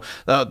 man. So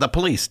the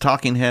Police,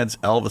 Talking Heads,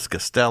 Elvis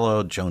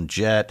Costello, Joan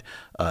Jett,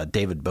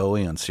 David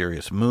Bowie on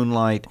Serious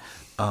Moonlight.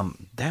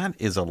 That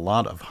is a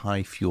lot of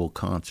high fuel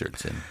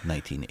concerts in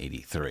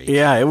 1983.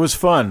 Yeah, it was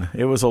fun.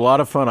 It was a lot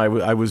of fun.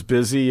 I was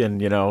busy,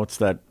 and it's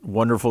that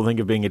wonderful thing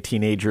of being a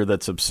teenager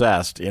that's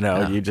obsessed.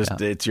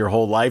 It's your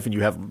whole life, and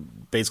you have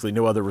basically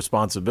no other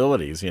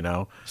responsibilities.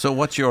 So,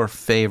 what's your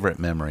favorite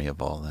memory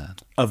of all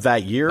that? Of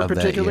that year in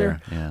particular?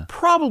 That year, yeah.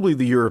 Probably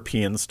the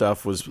European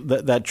stuff was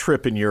that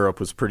trip in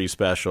Europe was pretty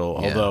special.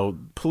 Although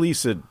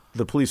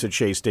the police at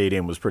Shea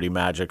Stadium was pretty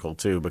magical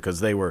too, because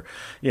they were,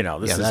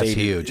 this is that's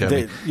huge.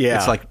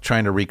 It's like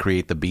trying to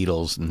recreate the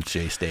Beatles in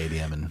Shea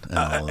Stadium and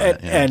all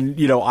that. And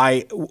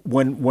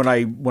when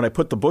I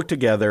put the book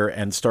together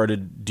and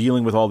started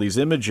dealing with all these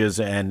images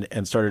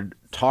and started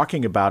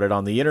talking about it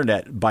on the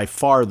internet, by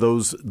far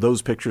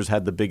those pictures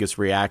had the biggest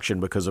reaction,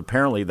 because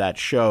apparently that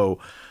show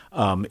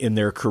in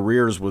their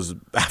careers was,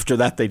 after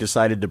that they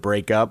decided to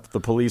break up, the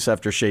Police,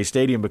 after Shea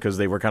Stadium, because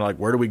they were kind of like,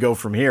 where do we go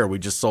from here? We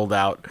just sold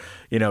out,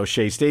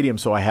 Shea Stadium.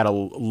 So I had a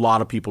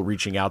lot of people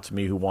reaching out to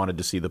me who wanted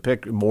to see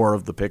more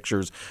of the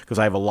pictures, because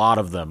I have a lot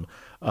of them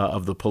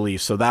of the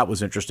Police. So that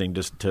was interesting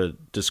just to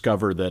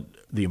discover that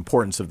the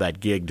importance of that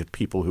gig to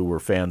people who were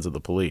fans of the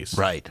Police.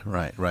 Right.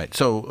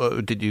 So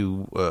did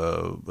you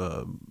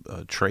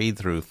trade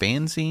through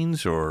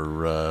fanzines,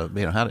 or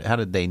how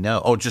did they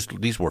know? Oh, just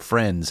these were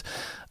friends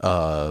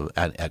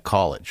at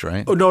college,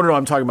 right? Oh, no,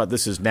 I'm talking about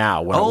this is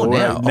now. When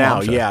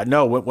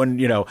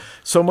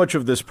so much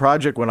of this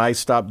project, when I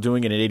stopped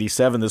doing it in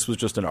 '87, this was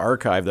just an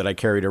archive that I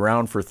carried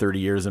around for 30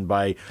 years, and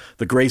by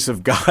the grace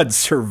of God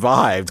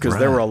survived, because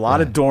there were a lot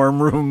of dorm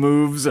room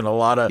moves and a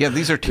lot of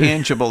these are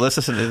tangible. This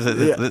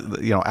isn't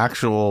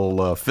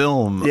actual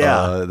film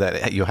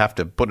that you have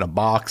to put in a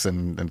box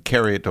and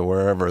carry it to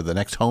wherever the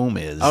next home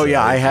is. Oh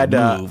yeah, I had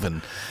to move,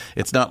 and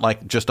it's not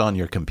like just on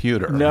your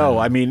computer. No,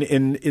 I mean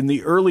in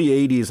the early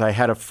 80s, I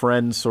had a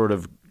friend sort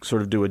of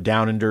do a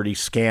down and dirty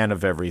scan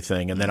of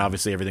everything. And then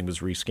obviously everything was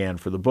rescanned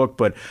for the book.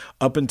 But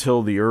up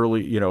until the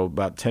early,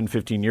 about 10,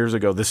 15 years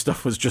ago, this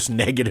stuff was just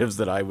negatives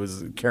that I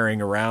was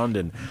carrying around.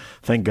 And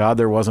thank God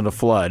there wasn't a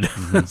flood.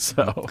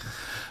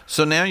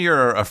 So now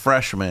you're a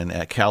freshman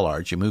at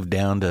CalArts. You moved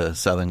down to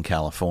Southern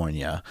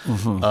California.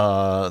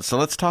 So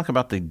let's talk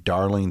about the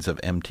darlings of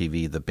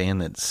MTV, the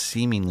band that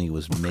seemingly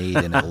was made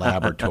in a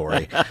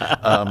laboratory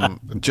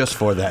just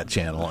for that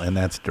channel, and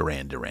that's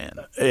Duran Duran.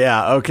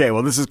 Yeah, okay.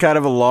 Well, this is kind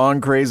of a long,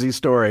 crazy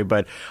story,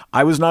 but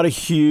I was not a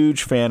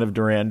huge fan of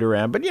Duran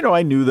Duran. But,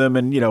 I knew them,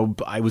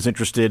 and, I was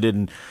interested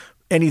in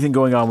anything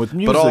going on with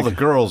music. But all the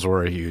girls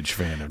were a huge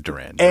fan of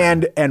Duran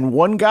Duran. And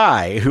one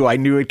guy who I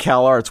knew at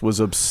CalArts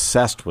was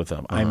obsessed with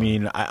them. I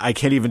mean, I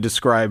can't even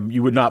describe,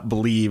 you would not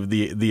believe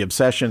the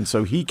obsession.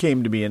 So he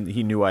came to me and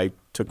he knew I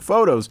took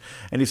photos,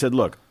 and he said,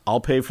 look,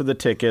 I'll pay for the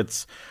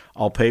tickets,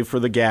 I'll pay for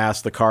the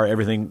gas, the car,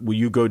 everything. Will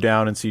you go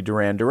down and see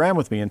Duran Duran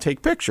with me and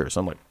take pictures?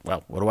 I'm like,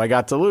 well, what do I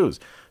got to lose?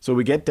 So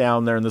we get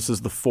down there, and this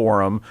is the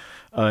Forum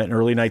in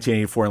early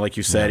 1984. And like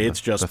you said,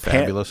 it's just the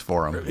fabulous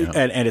Forum. Yeah.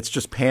 And it's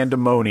just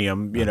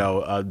pandemonium.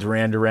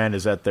 Duran Duran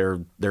is at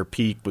their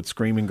peak with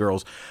Screaming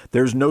Girls.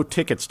 There's no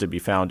tickets to be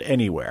found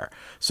anywhere.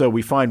 So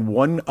we find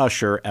one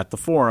usher at the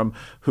Forum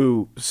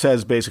who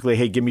says basically,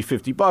 hey, give me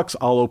 $50.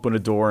 I'll open a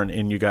door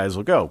and you guys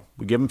will go.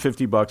 We give him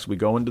 $50. We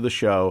go into the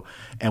show,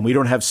 and we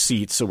don't have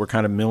seats, so we're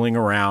kind of milling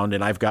around,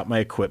 and I've got my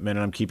equipment,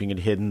 and I'm keeping it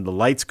hidden. The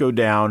lights go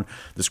down.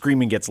 The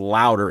screaming gets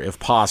louder if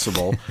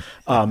possible.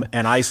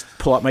 And I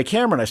pull out my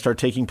camera, and I start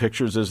taking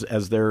pictures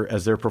as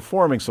they're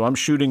performing. So I'm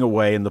shooting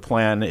away, and the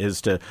plan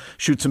is to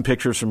shoot some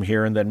pictures from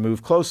here and then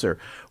move closer.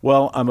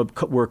 Well,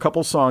 we're a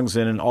couple songs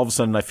in, and all of a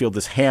sudden I feel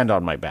this hand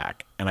on my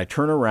back. And I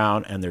turn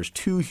around, and there's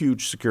two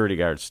huge security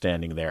guards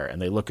standing there.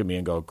 And they look at me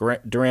and go,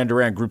 Duran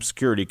Duran Group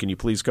Security, can you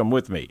please come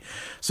with me?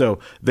 So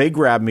they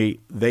grab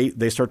me.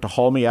 They start to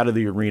haul me out of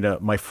the arena.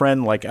 My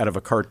friend, like out of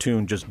a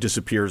cartoon, just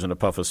disappears in a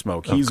puff of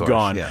smoke. He's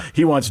gone. Yeah.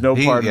 He wants no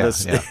part of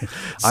this. Yeah.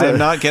 I am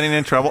not getting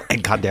in trouble.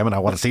 And goddammit, I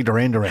want to see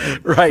Duran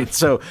Duran. Right.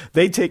 So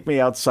they take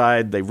me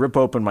outside. They rip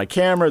open my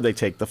camera. They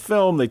take the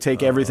film. They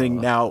take everything.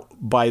 Now,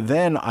 by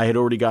then, I had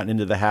already gotten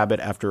into the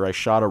habit after I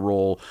shot a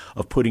roll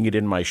of putting it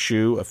in my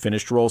shoe, a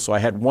finished roll. So I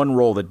had one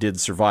roll that did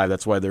survive.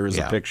 That's why there is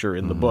a picture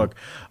in the book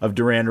of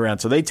Duran Duran.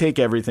 So they take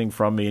everything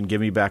from me and give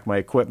me back my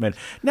equipment.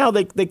 Now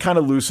they kind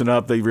of loosen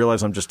up. They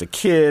realize I'm just a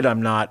kid.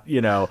 I'm not,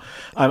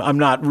 I'm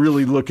not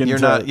really looking you're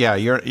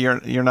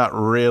not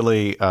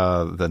really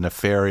the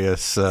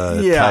nefarious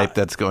type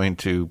that's going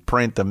to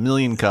print 1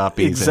 million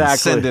copies and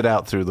send it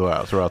out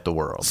throughout the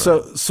world.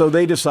 So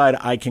they decide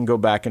I can go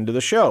back into the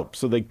show.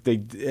 So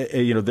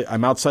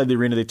I'm outside the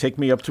arena. They take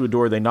me up to a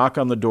door. They knock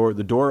on the door.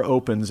 The door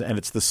opens, and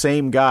it's the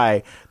same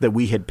guy that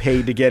we had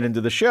paid to get into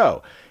the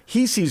show.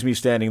 He sees me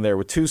standing there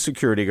with two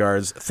security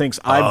guards, thinks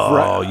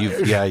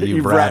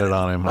you've ratted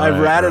on him. I've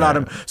ratted on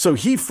him. So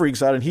he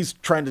freaks out, and he's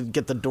trying to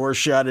get the door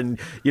shut, and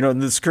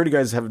and the security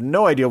guys have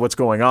no idea what's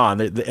going on.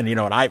 And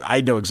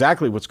I know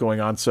exactly what's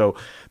going on. So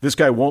this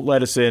guy won't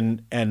let us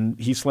in, and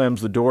he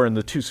slams the door, and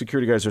the two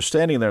security guys are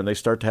standing there, and they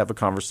start to have a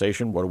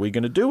conversation. What are we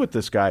going to do with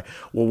this guy?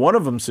 Well, one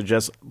of them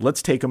suggests,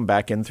 let's take him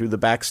back in through the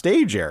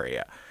backstage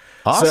area.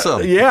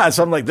 Awesome.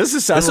 So I'm like, this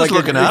is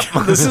looking up.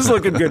 This is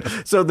looking good.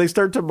 So they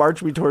start to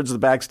march me towards the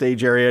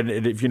backstage area,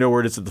 and if you know where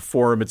it is at the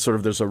Forum, it's sort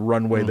of there's a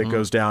runway that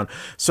goes down.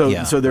 So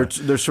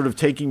they're sort of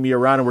taking me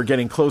around, and we're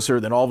getting closer.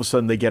 Then all of a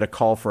sudden they get a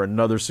call for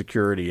another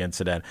security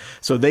incident.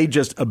 So they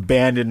just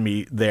abandoned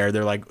me there.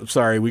 They're like,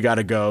 sorry, we got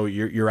to go.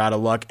 You're out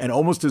of luck. And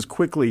almost as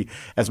quickly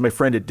as my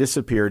friend had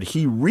disappeared,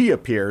 he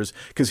reappears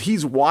because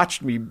he's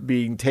watched me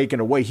being taken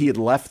away. He had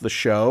left the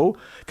show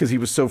because he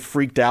was so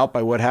freaked out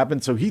by what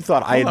happened. So he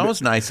thought that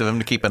was nice of him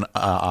to keep an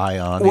eye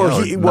on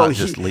you, not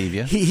just leave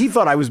you. He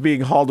thought I was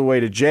being hauled away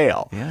to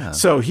jail. Yeah.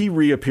 So he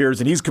reappears,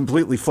 and he's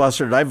completely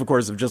flustered. And I, of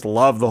course, have just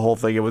loved the whole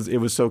thing. It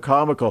was so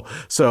comical.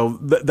 So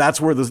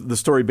that's where the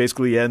story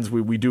basically ends.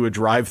 We do a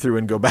drive-through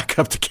and go back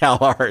up to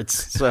CalArts.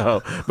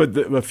 So, but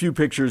a few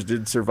pictures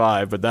did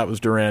survive, but that was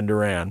Duran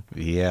Duran.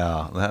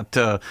 Yeah,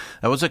 that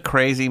was a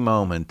crazy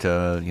moment.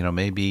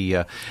 Maybe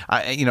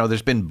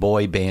there's been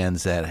boy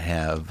bands that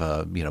have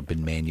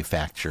been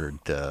manufactured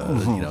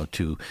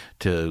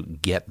to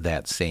get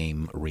that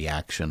same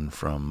reaction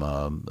from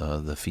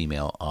the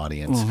female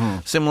audience,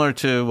 similar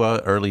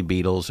to early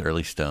Beatles,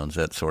 early Stones,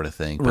 that sort of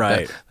thing. But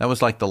right. That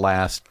was like the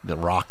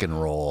rock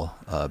and roll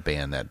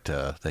band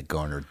that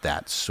garnered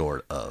that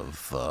sort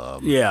of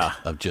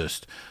of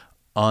just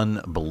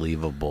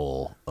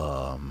unbelievable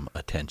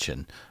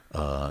attention,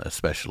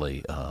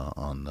 especially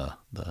on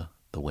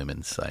the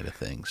women's side of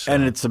things. So.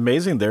 And it's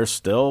amazing they're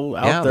still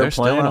out there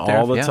playing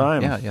all the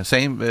time. Yeah.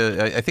 Same.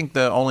 I think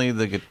only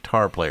the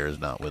guitar player is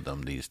not with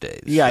them these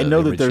days. Yeah, I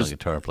know that there's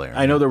guitar player.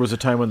 I know there was a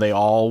time when they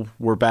all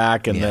were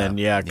back, and then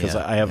because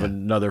I have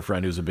another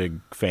friend who's a big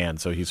fan,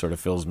 so he sort of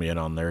fills me in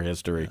on their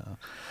history.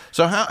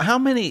 So how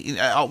many?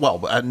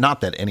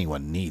 Not that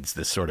anyone needs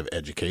this sort of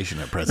education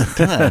at present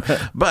time,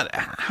 but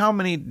how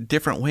many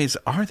different ways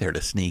are there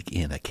to sneak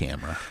in a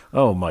camera?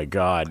 Oh my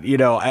God!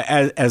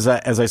 As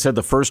I said,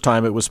 the first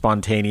time it was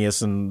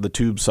spontaneous, and the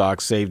tube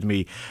socks saved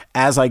me.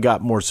 As I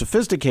got more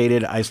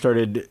sophisticated, I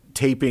started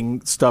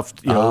taping stuff,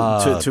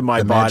 to my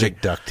the body.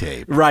 Magic duct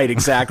tape. Right,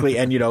 exactly.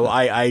 And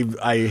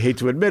I hate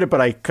to admit it,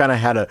 but I kind of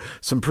had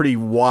some pretty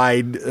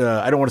wide.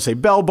 I don't want to say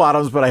bell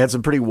bottoms, but I had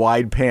some pretty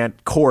wide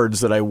pant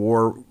cords that I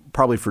wore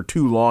probably for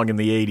too long in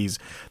the 80s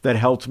that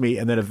helped me.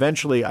 And then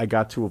eventually I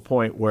got to a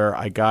point where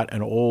I got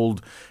an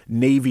old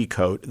Navy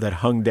coat that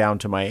hung down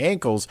to my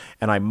ankles,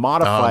 and I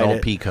modified an old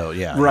it. pea coat,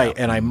 yeah. Right,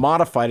 yeah. and I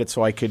modified it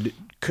so I could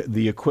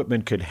the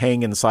equipment could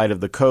hang inside of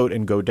the coat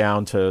and go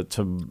down to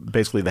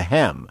basically the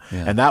hem.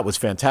 Yeah. And that was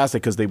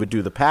fantastic because they would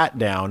do the pat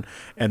down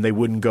and they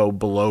wouldn't go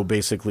below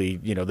basically,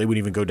 they wouldn't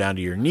even go down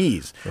to your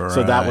knees. Right.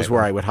 So that was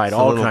where I would hide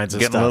all kinds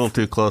of stuff. Getting a little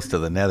too close to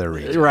the nether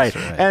regions. Right.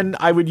 And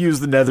I would use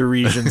the nether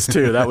regions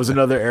too. That was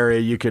another area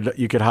you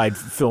could hide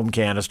film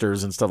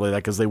canisters and stuff like that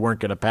because they weren't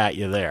going to pat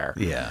you there.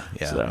 Yeah.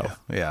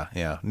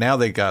 Now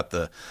they got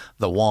the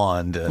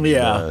wand.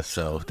 And,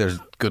 so there's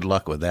good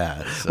luck with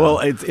that. So. Well,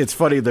 it's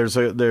funny. There's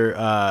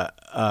a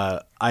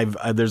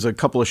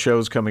couple of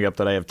shows coming up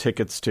that I have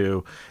tickets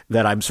to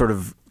that I'm sort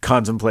of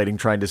contemplating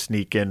trying to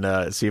sneak in,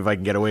 see if I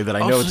can get away. That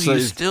I know so you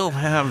still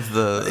have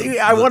the.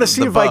 I want to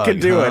see if I can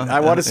do it. Huh?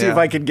 I want to see if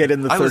I can get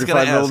in the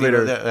 35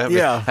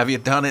 millimeter. Have you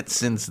done it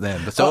since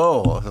then?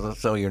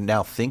 So you're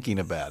now thinking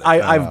about it.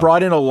 I've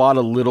brought in a lot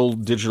of little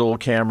digital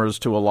cameras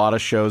to a lot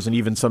of shows, and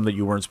even some that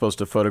you weren't supposed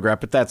to photograph.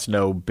 But that's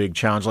no big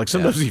challenge. Like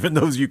sometimes even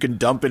those you can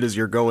dump it as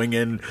you're going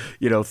in,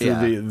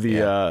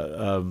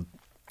 through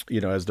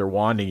as they're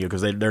wanding you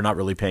because they're not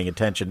really paying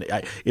attention.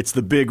 It's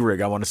the big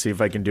rig. I want to see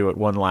if I can do it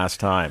one last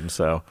time.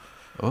 So.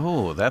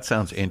 Oh, that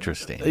sounds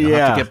interesting. You'll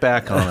have to get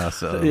back on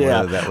us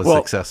whether that was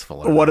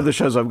successful. Or one of the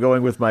shows I'm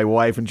going with my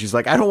wife, and she's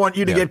like, I don't want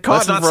you to get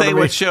caught. Let's not say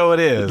what show it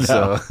is.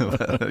 No.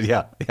 So,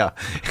 yeah.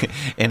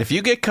 And if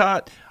you get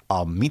caught,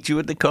 I'll meet you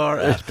at the car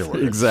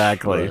afterwards.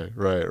 Exactly.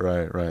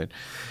 Right.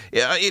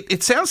 Yeah,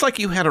 it sounds like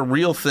you had a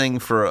real thing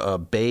for a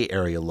Bay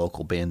Area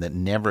local band that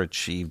never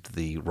achieved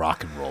the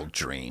rock and roll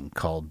dream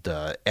called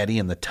Eddie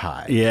and the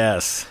Tide.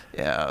 Yes.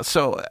 Yeah.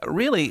 So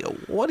really,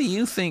 what do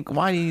you think?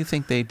 Why do you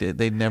think they did?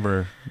 They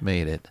never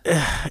made it.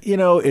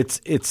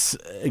 It's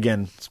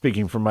again,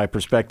 speaking from my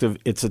perspective,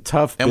 it's a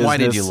tough business. And why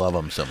did you love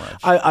them so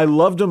much? I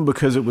loved them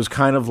because it was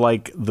kind of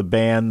like the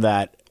band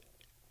that.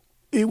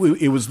 It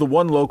was the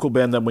one local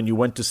band that when you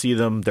went to see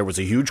them, there was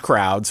a huge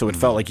crowd, so it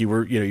felt like you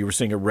were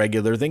seeing a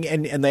regular thing,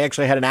 and they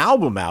actually had an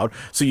album out,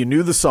 so you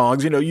knew the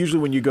songs. Usually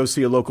when you go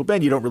see a local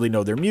band, you don't really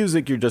know their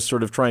music, you're just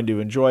sort of trying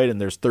to enjoy it,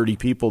 and there's 30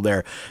 people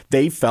there.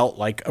 They felt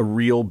like a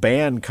real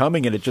band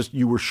coming, and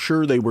you were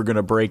sure they were going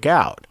to break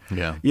out.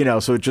 Yeah.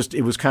 So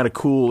it was kind of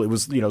cool. It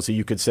was, so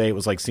you could say it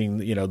was like seeing,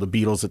 the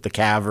Beatles at the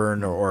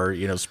Cavern or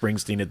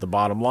Springsteen at the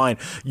Bottom Line.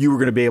 You were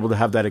going to be able to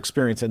have that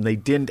experience, and they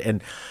didn't.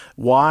 And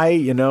why?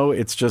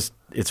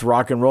 It's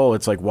rock and roll.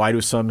 It's like, why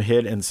do some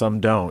hit and some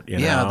don't?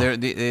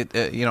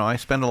 I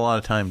spend a lot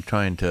of time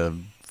trying to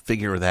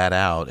figure that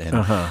out, and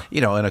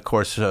and of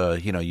course,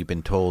 you've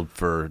been told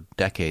for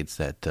decades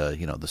that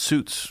the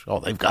Suits,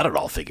 they've got it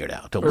all figured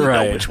out. Don't we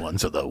know which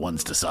ones are the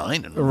ones to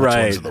sign and which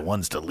ones are the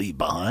ones to leave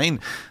behind?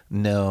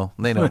 No,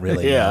 they don't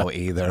really know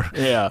either.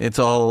 Yeah, it's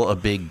all a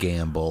big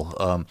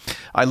gamble.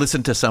 I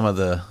listened to some of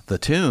the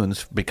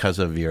tunes because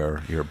of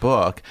your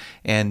book,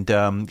 and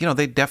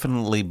they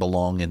definitely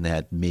belong in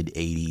that mid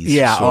 '80s.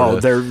 Yeah,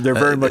 they're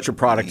very much a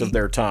product of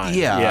their time.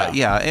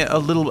 Yeah. A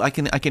little. I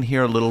can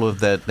hear a little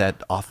of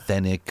that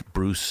authentic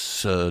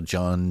Bruce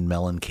John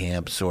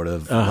Mellencamp sort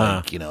of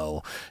like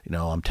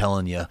I'm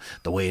telling you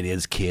the way it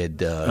is,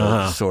 kid.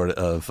 Sort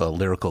of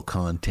lyrical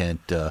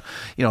content. A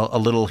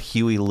little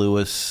Huey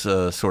Lewis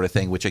sort of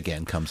thing, which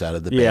again comes out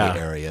of the Bay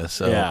Area.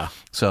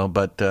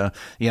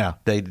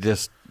 They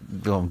just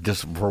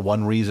for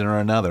one reason or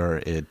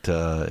another, it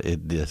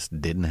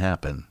just didn't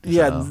happen.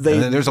 Yeah,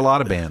 there's a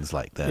lot of bands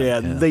like that. Yeah,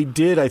 they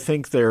did. I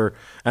think and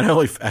I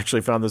only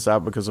actually found this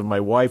out because of my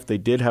wife. They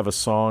did have a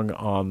song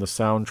on the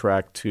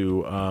soundtrack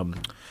to.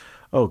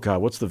 Oh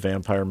God, what's the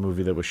vampire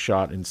movie that was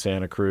shot in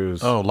Santa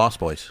Cruz? Oh, Lost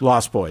Boys.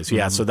 Lost Boys,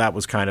 yeah. Mm-hmm. So that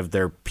was kind of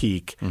their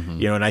peak,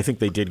 and I think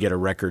they did get a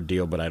record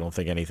deal, but I don't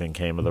think anything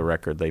came of the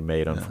record they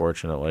made,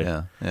 unfortunately.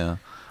 Yeah.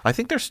 I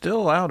think they're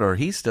still out, or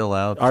he's still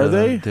out. Are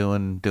they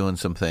doing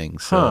some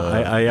things?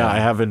 I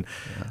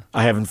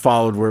haven't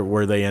followed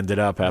where they ended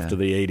up after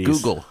the 80s.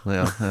 Google.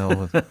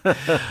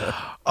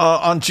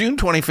 On June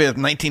 25th,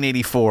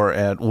 1984,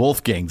 at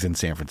Wolfgang's in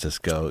San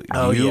Francisco,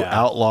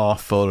 outlaw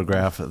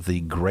photograph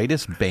the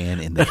greatest band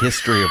in the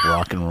history of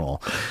rock and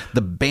roll.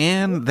 The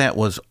band that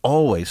was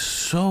always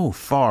so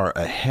far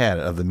ahead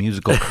of the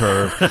musical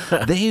curve,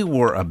 they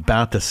were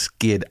about to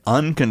skid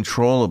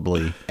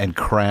uncontrollably and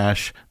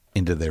crash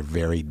into their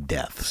very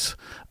deaths.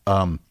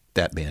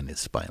 That band is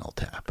Spinal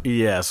Tap.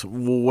 Yes,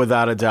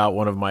 without a doubt,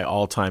 one of my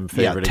all-time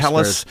favorite. Tell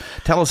us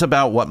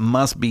about what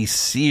must be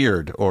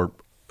seared or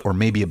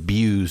maybe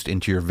abused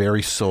into your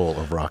very soul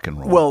of rock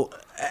and roll. Well,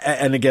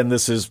 and again,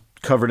 this is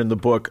covered in the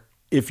book.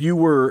 If you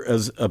were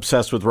as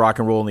obsessed with rock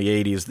and roll in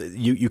the 80s,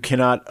 you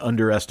cannot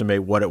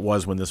underestimate what it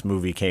was when this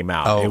movie came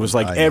out. Oh, it was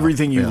like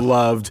everything you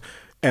loved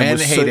and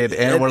was hated,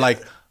 and we're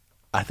like,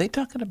 are they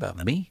talking about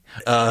me?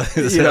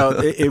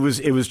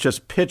 It was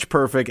just pitch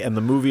perfect, and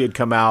the movie had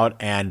come out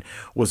and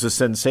was a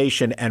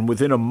sensation. And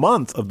within a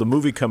month of the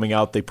movie coming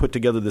out, they put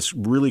together this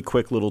really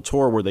quick little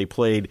tour where they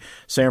played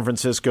San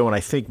Francisco and I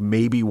think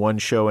maybe one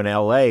show in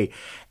L.A.,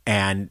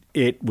 and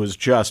it was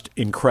just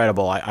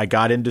incredible. I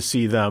got in to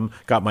see them,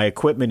 got my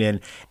equipment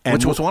in. And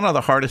which was one of the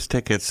hardest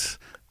tickets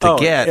to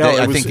get.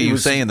 I think you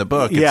say in the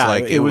book,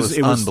 it was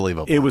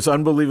unbelievable. It was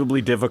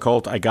unbelievably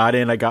difficult. I got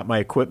in, I got my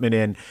equipment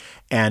in,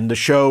 and the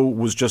show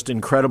was just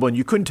incredible. And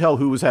you couldn't tell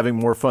who was having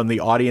more fun, the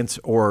audience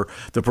or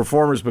the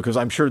performers, because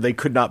I'm sure they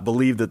could not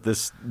believe that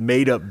this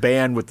made-up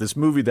band with this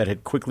movie that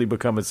had quickly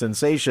become a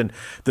sensation,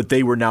 that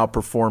they were now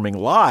performing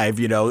live,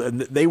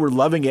 and they were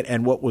loving it.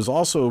 And what was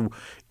also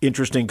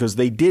interesting, because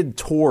they did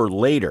tour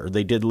later.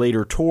 They did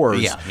later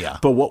tours. Yeah.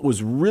 But what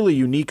was really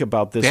unique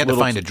about this... They had to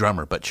find a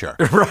drummer, but sure.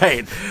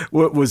 Right.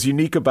 What was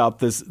unique about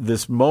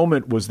this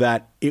moment was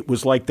that it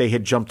was like they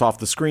had jumped off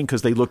the screen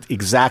because they looked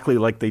exactly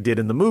like they did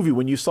in the movie.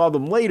 When you saw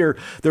them later,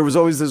 there was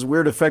always this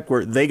weird effect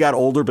where they got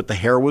older, but the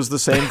hair was the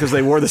same because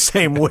they wore the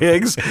same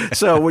wigs.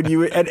 So when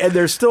you... And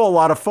there's still a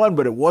lot of fun,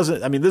 but it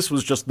wasn't... I mean, this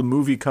was just the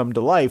movie come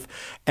to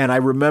life. And I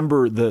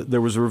remember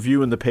there was a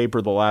review in the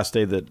paper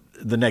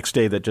the next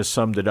day that just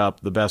summed it up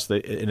the best.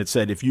 And it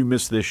said, if you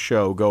miss this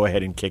show, go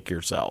ahead and kick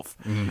yourself.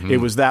 Mm-hmm. It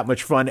was that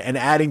much fun. And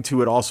adding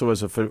to it also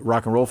as a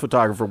rock and roll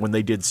photographer, when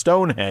they did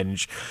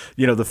Stonehenge,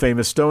 the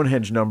famous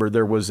Stonehenge number,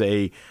 there was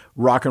a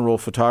rock and roll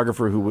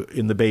photographer who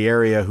in the Bay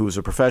Area who was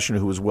a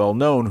professional, who was well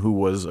known, who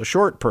was a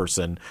short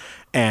person.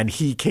 And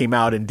he came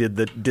out and did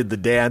the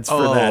dance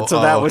for that.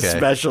 So that was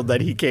special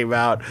that he came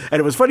out. And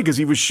it was funny because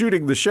he was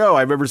shooting the show.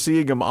 I remember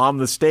seeing him on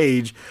the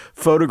stage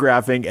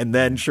photographing. And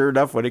then sure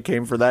enough, when it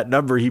came for that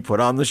number, he put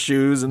on the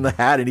shoes and the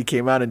hat and he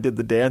came out and did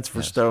the dance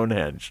for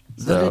Stonehenge.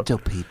 The little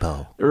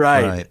people.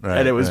 Right.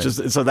 And it was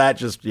just, so that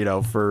just,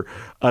 for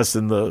us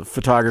in the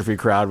photography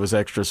crowd was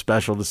extra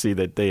special to see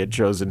that they had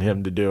chosen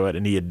him to do it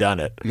and he had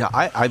done it. Yeah,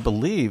 I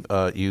believe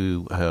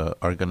you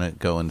are going to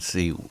go and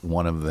see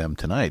one of them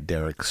tonight,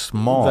 Derek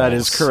Smalls. That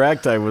is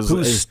correct.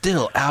 Who's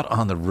still out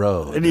on the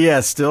road.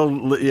 Yeah,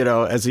 still,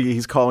 as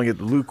he's calling it,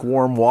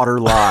 lukewarm water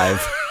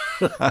live.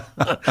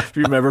 If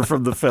you remember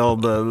from the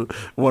film,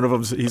 one of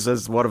them, he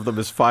says one of them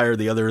is fire,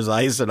 the other is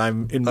ice, and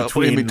I'm in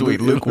between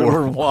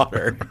lukewarm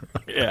water.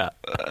 Yeah.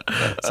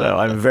 So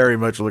I'm very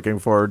much looking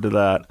forward to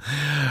that.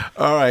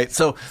 All right.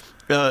 So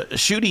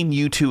shooting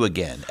you two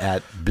again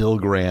at Bill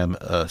Graham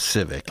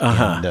Civic,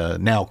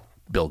 and now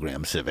Bill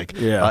Graham Civic,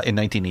 in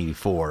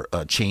 1984,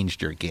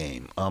 changed your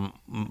game.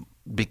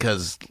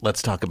 Because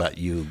let's talk about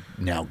you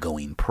now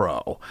going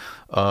pro.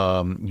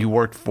 You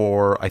worked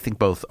for, I think,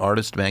 both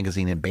Artist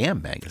Magazine and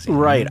BAM Magazine.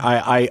 Right.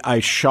 I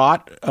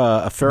shot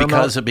a fair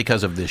amount.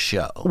 Because of this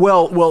show.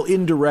 Well,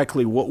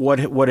 indirectly,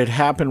 what had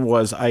happened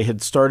was I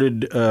had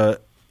started,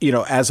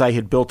 as I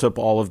had built up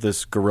all of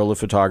this guerrilla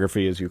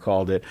photography, as you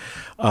called it,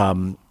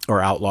 or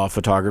outlaw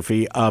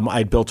photography,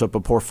 I'd built up a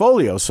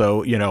portfolio.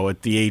 So,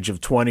 at the age of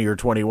 20 or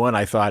 21,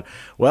 I thought,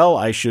 well,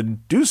 I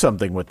should do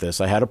something with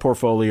this. I had a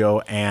portfolio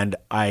and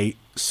I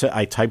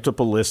typed up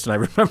a list, and I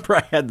remember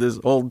I had this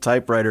old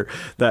typewriter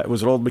that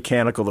was an old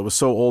mechanical that was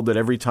so old that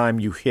every time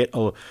you hit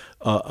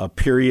a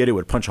period, it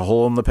would punch a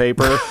hole in the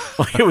paper.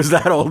 It was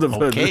that old of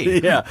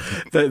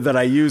that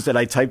I used, and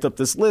I typed up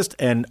this list,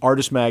 and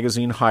Artist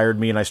Magazine hired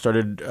me, and I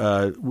started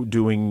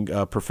doing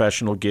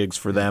professional gigs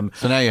for them.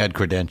 So now you had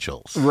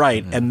credentials.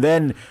 Right. Mm-hmm. And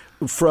then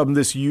from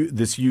this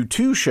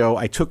U2 show,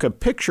 I took a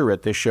picture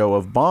at this show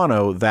of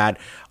Bono that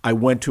I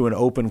went to an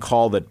open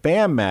call that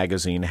BAM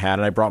Magazine had,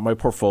 and I brought my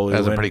portfolio.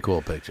 That's a pretty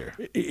cool picture.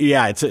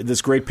 Yeah, it's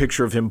this great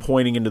picture of him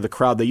pointing into the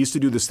crowd. They used to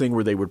do this thing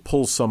where they would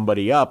pull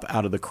somebody up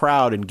out of the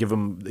crowd and give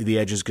him the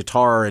Edge's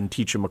guitar and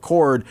teach him a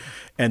chord,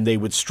 and they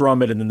would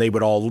strum it, and then they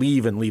would all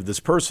leave and leave this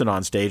person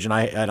on stage. And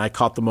I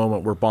caught the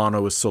moment where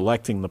Bono was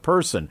selecting the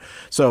person.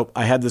 So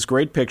I had this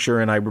great picture,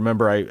 and I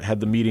remember I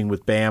had the meeting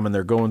with BAM, and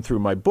they're going through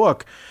my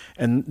book,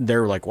 and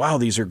they're like, wow,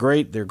 these are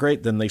great. They're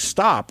great. Then they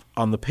stop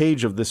on the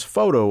page of this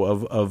photo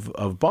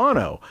of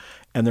Bono,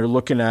 and they're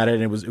looking at it,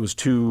 and it was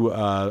two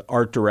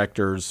art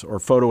directors or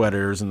photo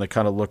editors, and they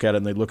kind of look at it,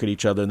 and they look at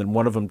each other, and then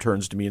one of them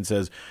turns to me and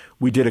says,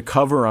 we did a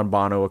cover on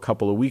Bono a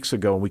couple of weeks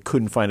ago, and we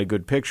couldn't find a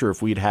good picture.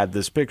 If we'd had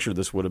this picture,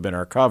 this would have been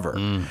our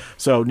cover.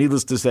 So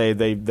needless to say,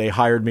 they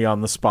hired me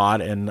on the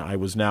spot, and I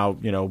was now,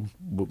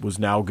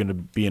 going to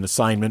be an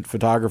assignment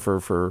photographer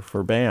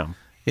for BAM.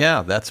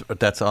 Yeah,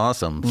 that's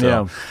awesome.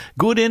 So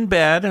good and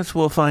bad, as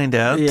we'll find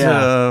out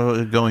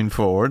going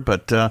forward.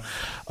 But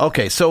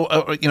Okay, so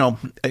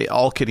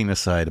all kidding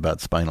aside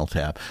about Spinal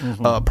Tap,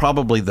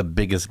 probably the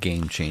biggest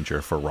game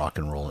changer for rock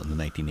and roll in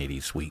the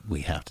 1980s.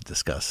 We have to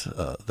discuss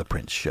the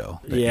Prince show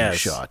that you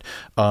shot.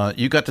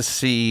 You got to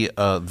see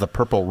the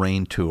Purple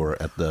Rain tour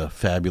at the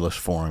Fabulous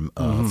Forum,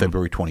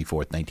 February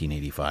 24th,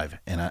 1985,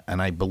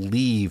 and I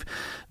believe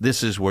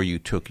this is where you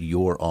took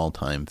your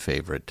all-time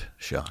favorite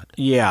shot.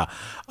 Yeah,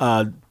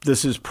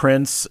 this is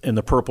Prince in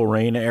the Purple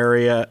Rain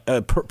era,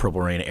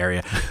 Purple Rain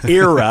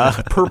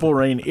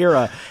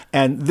era,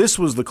 and this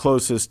was the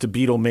closest to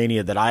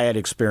Beatlemania that I had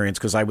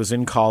experienced because I was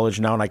in college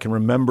now, and I can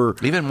remember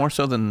even more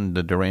so than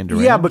the Duran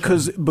Duran. Yeah,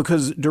 because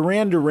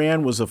Duran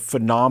Duran was a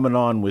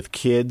phenomenon with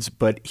kids,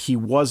 but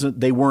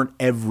they weren't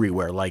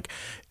everywhere. Like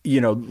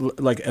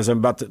as I'm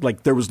about to,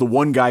 there was the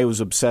one guy who was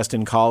obsessed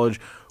in college.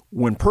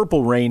 When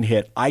Purple Rain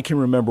hit, I can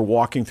remember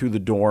walking through the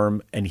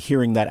dorm and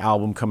hearing that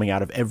album coming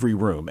out of every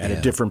room at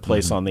a different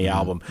place on the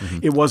album.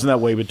 It wasn't that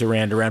way with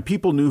Duran Duran.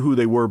 People knew who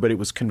they were, but it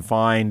was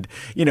confined.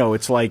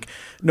 It's like,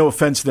 no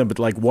offense to them, but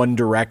like One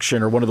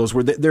Direction or one of those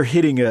where they're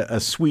hitting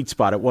a sweet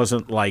spot. It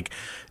wasn't like,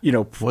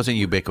 It wasn't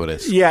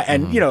ubiquitous. Yeah,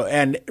 and,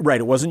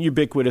 it wasn't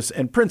ubiquitous.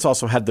 And Prince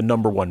also had the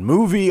 #1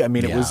 movie. I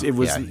mean, it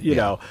was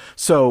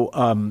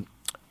So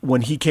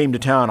when he came to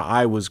town,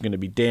 I was going to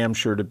be damn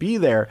sure to be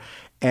there.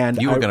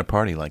 And you were going to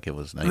party like it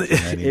was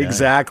 1999.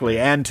 Exactly,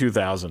 and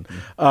 2000.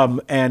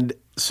 And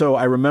so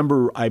I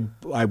remember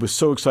I was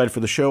so excited for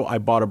the show, I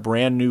bought a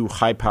brand new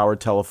high-power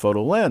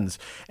telephoto lens.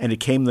 And it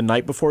came the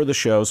night before the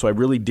show, so I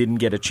really didn't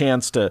get a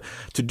chance to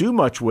do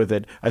much with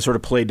it. I sort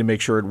of played to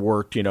make sure it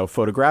worked,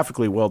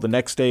 photographically. Well, the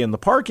next day in the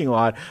parking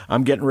lot,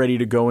 I'm getting ready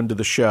to go into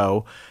the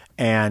show,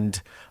 and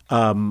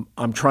I'm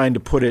trying to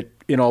put it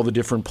in all the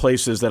different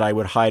places that I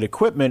would hide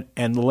equipment,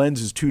 and the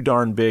lens is too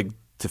darn big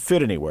to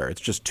fit anywhere.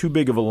 It's just too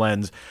big of a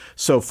lens.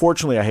 So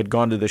fortunately, I had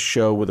gone to this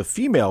show with a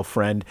female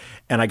friend,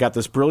 and I got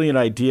this brilliant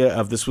idea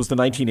of, this was the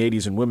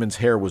 1980s, and women's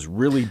hair was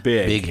really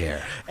big. Big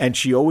hair. And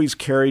she always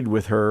carried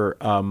with her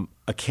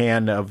a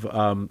can of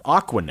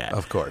Aquanet.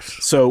 Of course.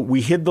 So we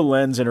hid the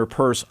lens in her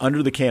purse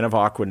under the can of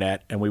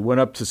Aquanet, and we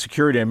went up to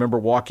security. I remember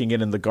walking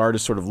in, and the guard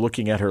is sort of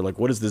looking at her like,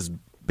 what is this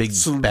big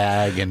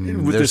bag,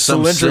 and with there's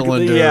some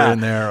cylinder in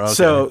there.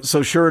 Okay.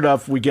 So sure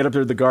enough, we get up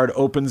there, the guard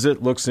opens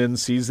it, looks in,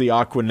 sees the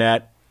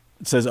Aquanet,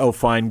 says, "Oh,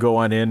 fine, go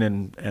on in,"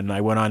 and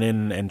I went on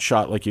in and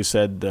shot, like you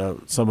said,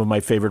 some of my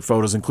favorite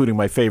photos, including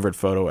my favorite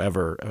photo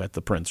ever at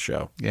the Prince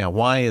show. Yeah,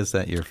 why is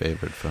that your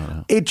favorite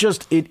photo? It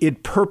just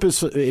it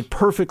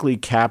perfectly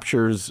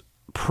captures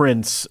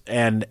Prince,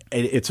 and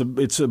it's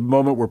a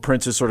moment where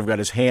Prince has sort of got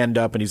his hand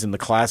up and he's in the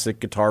classic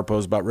guitar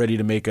pose, about ready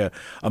to make a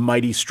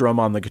mighty strum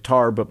on the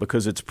guitar, but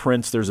because it's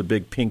Prince, there's a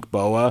big pink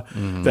boa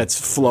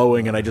that's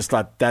flowing, and I just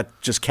thought that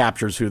just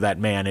captures who that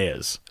man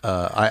is.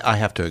 I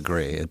have to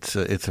agree. It's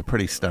a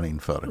pretty stunning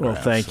photograph.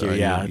 Well, thank you.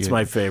 It's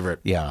my favorite.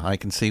 Yeah, I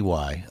can see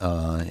why.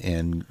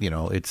 And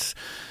it's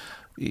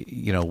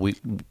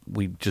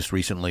we just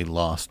recently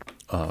lost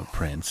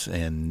Prince,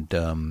 and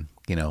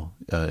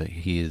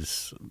he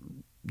is.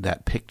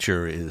 That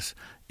picture is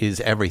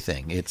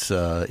everything. It's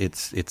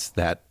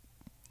that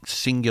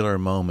singular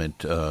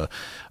moment,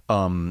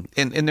 and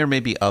there may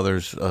be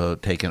others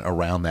taken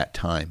around that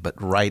time, but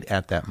right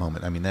at that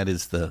moment, I mean, that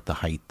is the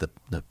height,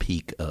 the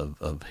peak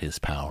of his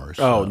powers.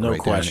 Oh, no right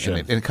question.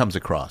 And it comes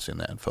across in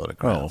that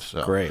photograph.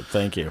 Oh, great,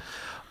 thank you.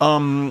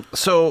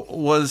 So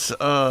was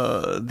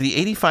the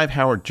 85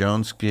 Howard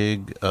Jones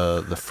gig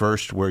the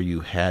first where you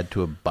had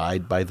to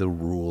abide by the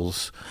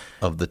rules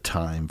of the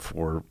time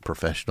for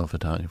professional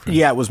photography?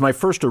 Yeah, it was my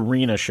first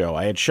arena show.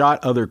 I had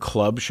shot other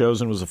club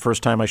shows, and it was the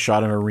first time I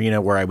shot an arena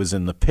where I was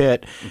in the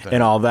pit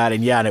and all that.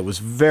 And and it was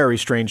very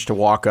strange to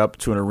walk up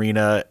to an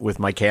arena with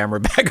my camera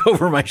back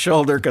over my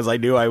shoulder, because I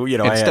knew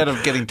instead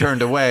of getting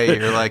turned away,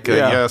 you're like,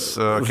 yes,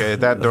 okay,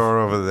 that door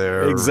over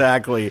there.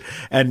 Exactly.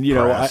 And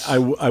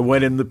I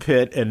went in the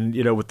pit, and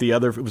with the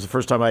other, it was the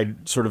first time I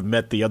sort of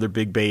met the other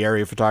big Bay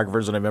Area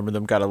photographers, and I remember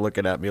them kind of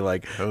looking at me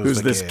like,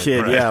 who's this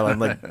kid? Right. Yeah, I'm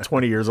like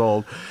 20 years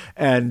old.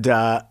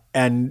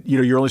 And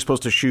you're only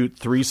supposed to shoot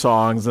 3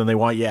 songs, and they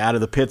want you out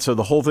of the pit. So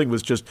the whole thing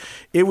was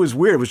it was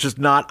weird. It was just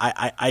not.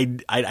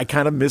 I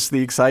kind of missed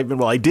the excitement.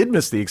 Well, I did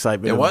miss the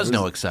excitement. There was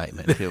no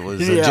excitement. It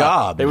was a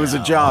job. It was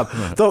a job.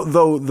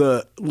 Though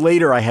the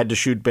later I had to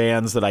shoot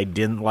bands that I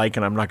didn't like,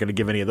 and I'm not going to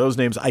give any of those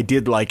names. I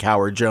did like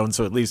Howard Jones,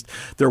 so at least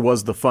there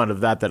was the fun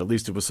of that. That at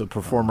least it was a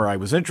performer I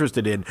was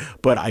interested in.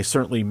 But I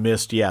certainly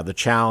missed the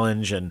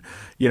challenge, and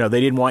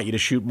they didn't want you to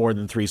shoot more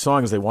than 3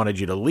 songs. They wanted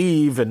you to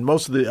leave, and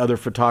most of the other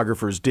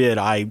photographers did.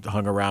 I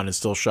hung around and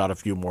still shot a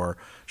few more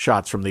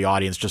shots from the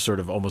audience, just sort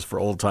of almost for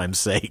old time's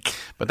sake.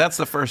 But that's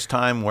the first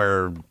time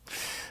where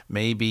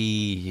maybe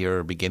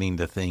you're beginning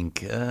to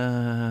think,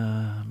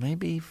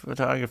 maybe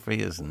photography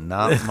is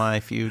not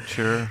my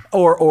future.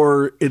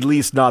 or at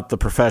least not the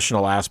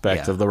professional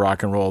aspect of the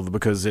rock and roll,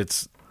 because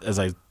it's, as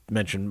I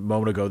mentioned a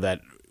moment ago, that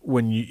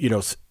when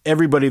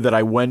everybody that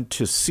I went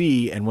to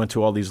see and went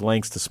to all these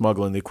lengths to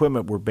smuggle in the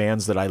equipment were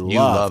bands that I loved. You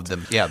loved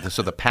them. Yeah,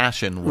 so the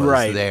passion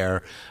was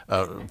there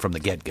from the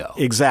get-go.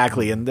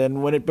 Exactly. And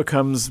then when it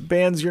becomes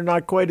bands you're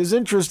not quite as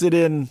interested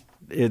in,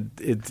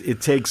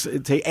 it takes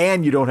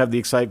and you don't have the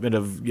excitement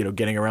of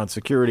getting around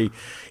security.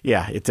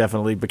 Yeah, it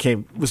definitely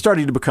was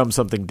starting to become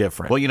something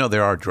different. Well,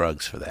 there are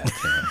drugs for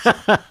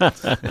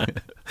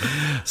that.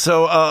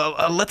 So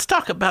let's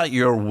talk about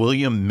your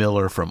William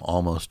Miller from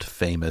Almost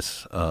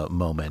Famous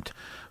moment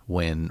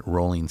when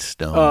Rolling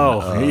Stone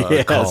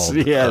called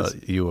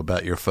you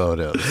about your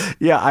photos.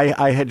 Yeah,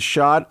 I had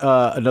shot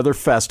another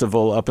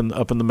festival up in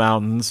the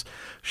mountains,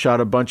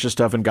 shot a bunch of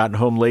stuff, and gotten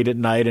home late at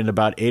night. And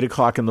about 8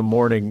 o'clock in the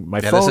morning,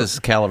 my phone. This is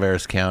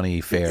Calaveras County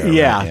Fair.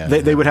 Yeah,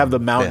 right? They would have the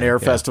Mountain Air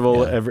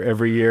Festival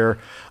every year,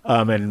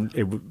 and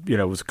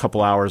it was a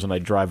couple hours, and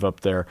I'd drive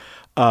up there.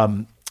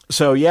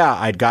 So yeah,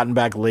 I'd gotten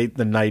back late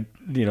the night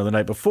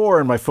before,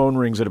 and my phone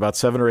rings at about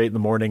 7 or 8 in the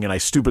morning, and I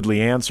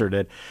stupidly answered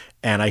it.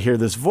 And I hear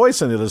this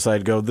voice on the other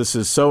side go, "This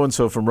is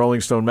so-and-so from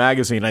Rolling Stone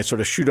magazine." I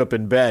sort of shoot up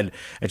in bed,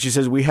 and she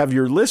says, "We have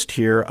your list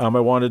here. I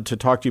wanted to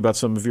talk to you about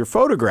some of your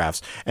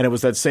photographs." And it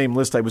was that same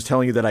list I was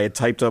telling you that I had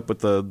typed up with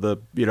the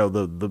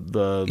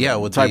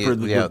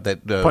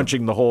typer,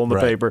 punching the hole in the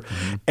paper.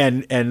 Mm-hmm.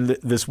 And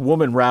this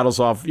woman rattles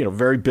off,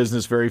 very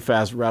business, very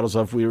fast, rattles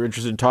off, "We were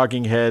interested in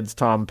Talking Heads,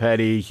 Tom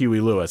Petty, Huey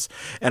Lewis."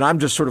 And I'm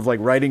just sort of like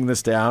writing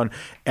this down,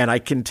 and I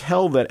can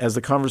tell that as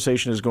the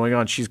conversation is going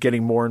on, she's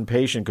getting more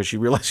impatient because she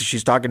realizes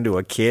she's talking to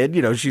a kid.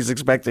 She's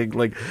expecting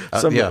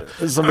somebody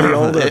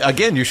older.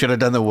 Again, you should have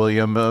done the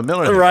William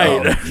Miller thing.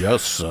 Right.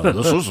 Yes,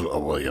 this is a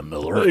William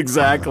Miller.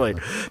 Exactly.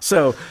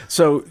 So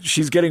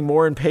she's getting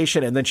more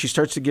impatient, and then she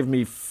starts to give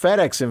me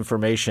FedEx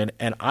information,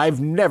 and I've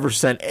never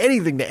sent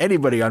anything to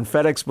anybody on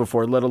FedEx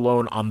before, let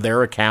alone on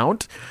their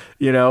account.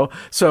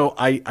 So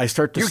I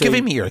start to You're say,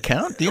 giving me your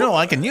account?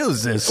 I can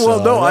use this.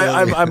 Well, no,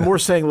 I'm more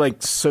saying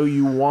so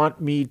you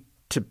want me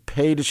to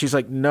pay to? She's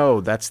like,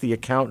 "No, that's the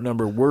account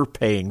number. We're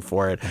paying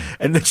for it."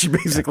 And then she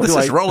basically this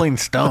is Rolling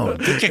Stone.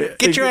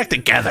 Get your act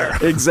together.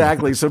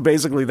 Exactly. So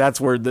basically, that's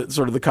where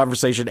the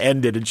conversation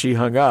ended, and she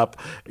hung up,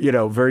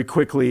 very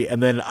quickly.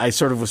 And then I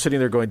sort of was sitting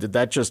there going, "Did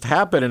that just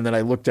happen?" And then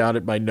I looked down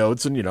at my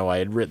notes, and I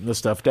had written the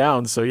stuff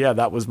down. So yeah,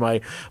 that was my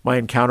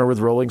encounter with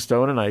Rolling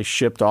Stone, and I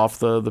shipped off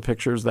the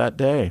pictures that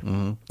day.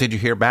 Mm-hmm. Did you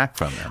hear back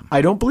from them?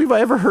 I don't believe I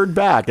ever heard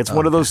back. It's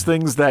one of those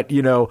things that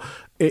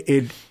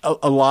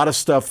a lot of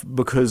stuff,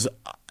 because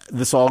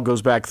this all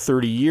goes back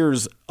 30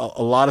 years,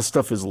 a lot of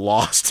stuff is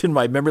lost in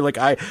my memory. Like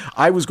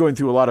I was going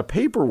through a lot of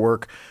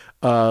paperwork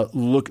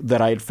that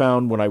I had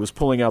found when I was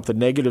pulling out the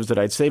negatives that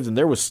I'd saved, and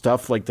there was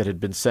stuff that had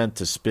been sent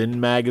to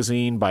Spin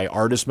magazine by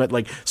Artist,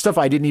 stuff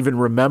I didn't even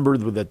remember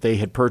that they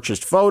had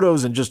purchased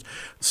photos, and just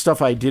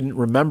stuff I didn't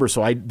remember.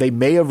 So they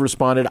may have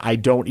responded. I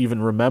don't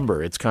even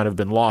remember. It's kind of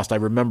been lost. I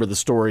remember the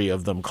story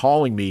of them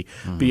calling me.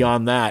 Mm-hmm.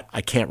 Beyond that, I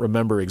can't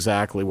remember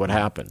exactly what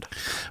happened.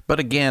 But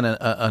again,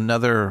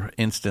 another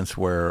instance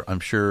where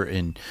I'm sure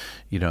in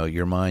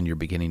your mind you're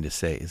beginning to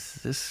say, "Is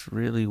this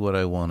really what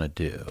I want to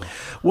do?"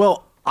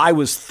 Well, I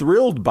was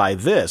thrilled by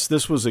this.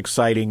 This was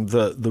exciting.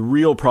 The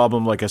real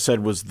problem, like I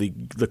said, was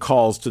the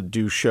calls to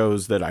do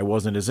shows that I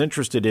wasn't as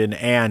interested in,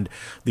 and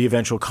the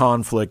eventual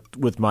conflict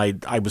with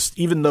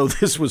even though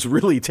this was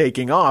really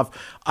taking off,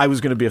 I was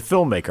going to be a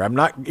filmmaker. I'm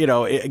not,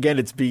 again,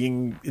 it's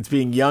being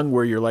young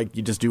where you're like,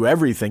 you just do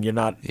everything. You're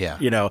not,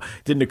 it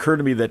didn't occur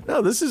to me that,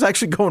 no, this is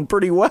actually going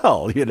pretty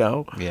well,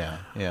 Yeah.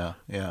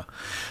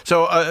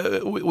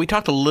 So we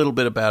talked a little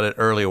bit about it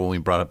earlier when we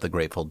brought up the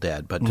Grateful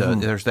Dead, but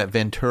there's that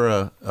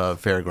Ventura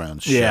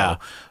Fairgrounds show. Yeah.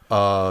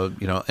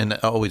 And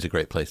always a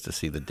great place to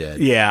see the Dead.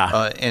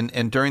 Yeah.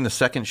 And during the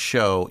second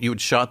show, you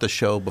had shot the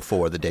show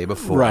the day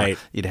before. Right.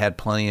 You'd had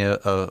plenty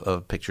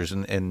of pictures,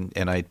 and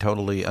I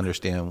totally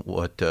understand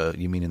what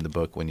you mean in the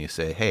book when you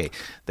say, hey,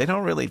 they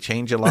don't really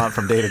change a lot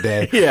from day to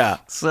day. Yeah.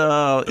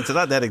 So it's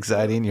not that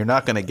exciting. You're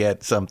not going to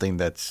get something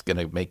that's going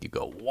to make you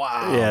go,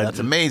 wow, that's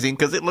amazing,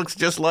 because it looks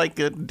just like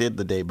it did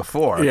the day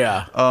before.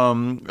 Yeah.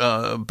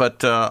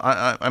 But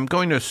I'm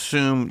going to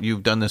assume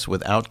you've done this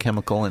without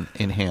chemical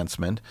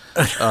enhancement.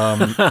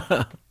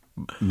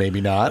 Maybe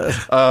not.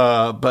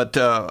 But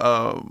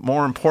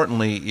more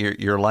importantly,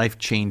 your life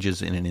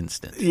changes in an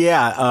instant.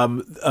 Yeah.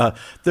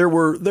 There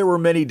were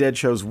many Dead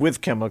shows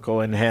with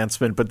chemical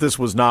enhancement, but this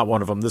was not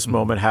one of them. This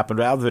moment happened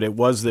out of it. It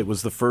was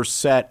the first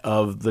set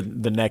of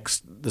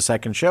the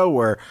second show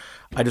where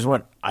I just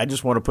want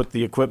to put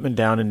the equipment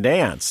down and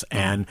dance.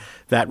 And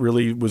that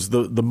really was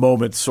the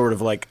moment, sort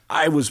of like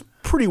I was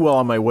pretty well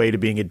on my way to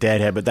being a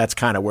Deadhead, but that's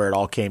kind of where it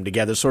all came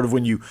together. Sort of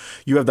when you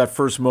have that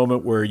first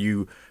moment where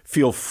you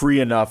feel free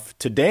enough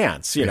to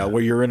dance,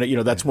 where you're in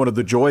it. That's one of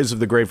the joys of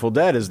the Grateful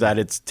Dead, is that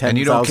it's 10,000. And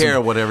you don't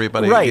care what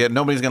everybody, right.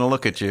 Nobody's going to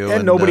look at you.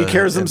 And nobody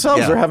cares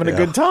themselves. They're having a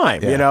good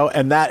time, Yeah.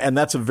 and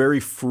that's a very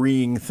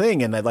freeing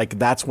thing. And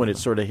that's when it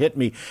sort of hit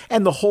me.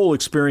 And the whole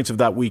experience of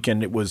that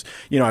weekend, it was,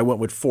 I went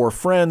with 4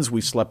 friends.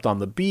 We slept on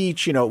the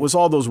beach. You know, it was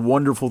all those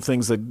wonderful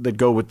things that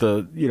go with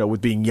the, you know,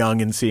 with being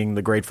young and seeing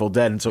the Grateful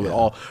Dead. And so it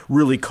all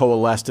really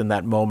coalesced in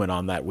that moment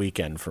on that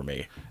weekend for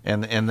me.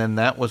 And then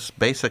that was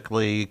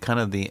basically kind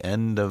of the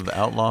end of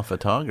outlaw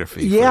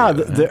photography. Yeah,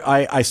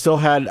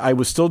 I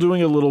was still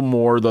doing a little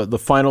more. The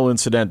final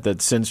incident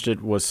that cinched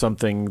it was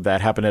something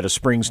that happened at a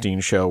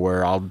Springsteen show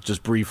where I'll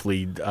just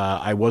briefly,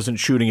 I wasn't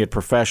shooting it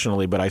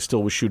professionally, but I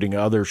still was shooting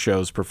other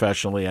shows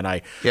professionally. And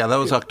that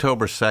was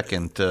October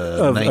 2nd,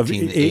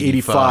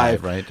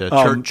 1985, right?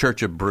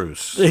 Church of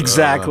Bruce.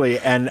 Exactly.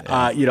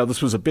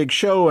 This was a big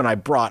show, and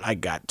I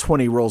got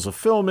 20 rolls of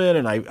film in,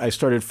 and I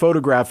started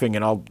photographing,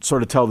 and I'll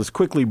sort of tell this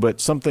quickly,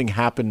 but something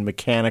happened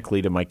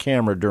mechanically to my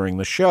camera during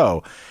the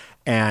show.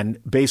 And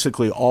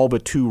basically all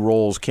but 2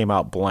 rolls came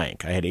out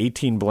blank. I had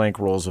 18 blank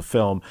rolls of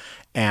film,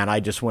 and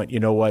I just went, you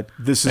know what?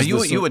 This is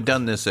you had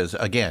done this as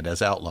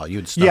Outlaw.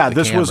 You'd stuck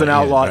this was an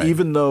Outlaw, right.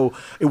 Even though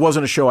it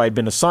wasn't a show I'd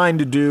been assigned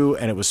to do,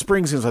 and it was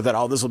Springsteen. So I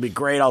thought, this will be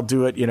great. I'll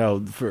do it,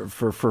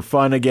 for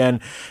fun again.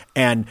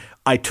 And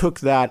I took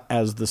that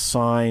as the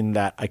sign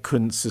that I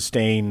couldn't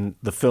sustain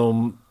the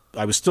film.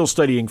 I was still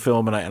studying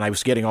film, and I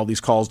was getting all these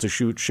calls to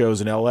shoot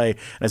shows in L.A. And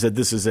I said,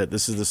 "This is it.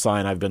 This is the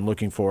sign I've been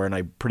looking for." And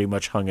I pretty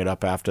much hung it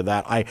up after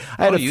that.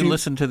 You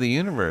listened to the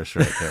universe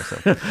right there.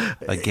 So,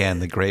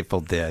 again, the Grateful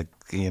Dead.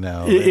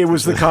 It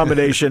was the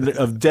combination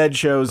of Dead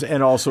shows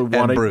and also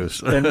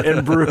Bruce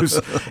and Bruce.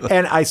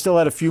 And I still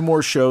had a few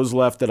more shows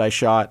left that I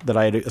shot, that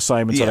I had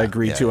assignments that I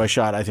agreed to. I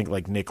shot, I think,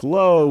 like Nick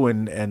Lowe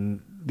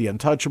and The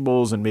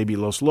Untouchables and maybe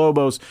Los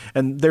Lobos,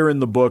 and they're in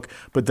the book.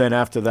 But then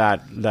after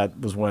that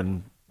was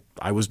when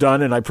I was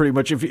done, and I pretty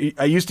much,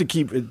 I used to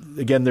keep,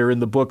 again, they're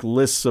in the book,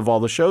 lists of all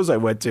the shows I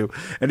went to,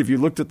 and if you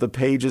looked at the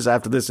pages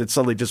after this, it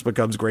suddenly just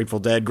becomes Grateful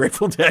Dead,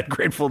 Grateful Dead,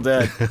 Grateful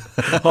Dead.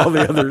 all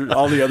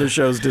the other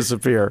shows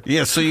disappear.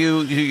 Yeah, so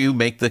you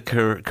make the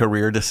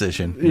career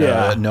decision.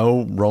 Yeah.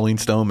 No Rolling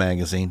Stone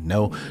magazine,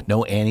 no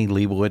Annie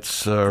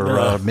Leibovitz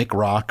or Mick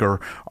Rock or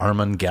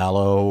Armand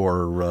Gallo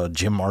or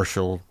Jim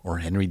Marshall or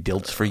Henry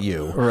Diltz for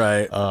you.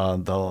 Right.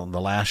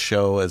 The last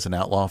show as an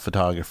outlaw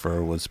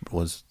photographer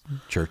was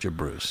Church of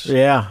Bruce.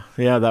 Yeah,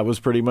 that was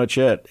pretty much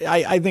it.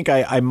 I think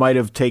I might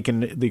have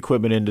taken the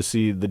equipment in to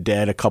see the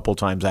Dead a couple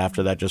times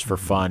after that just for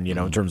fun,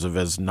 in terms of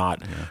as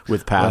not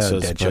with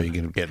passes. Dead show, you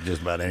can get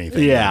just about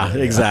anything. Yeah,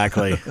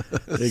 exactly.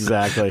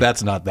 Exactly.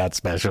 That's not that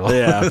special.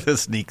 Yeah. The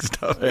sneak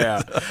stuff.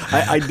 Yeah.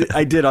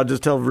 I did. I'll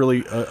just tell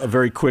really a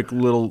very quick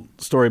little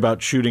story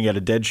about shooting at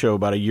a Dead show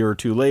about a year or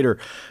two later.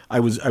 I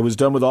was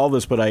done with all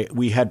this, but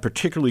we had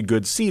particularly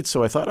good seats,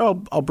 so I thought,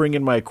 I'll bring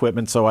in my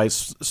equipment. So I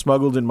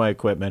smuggled in my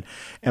equipment,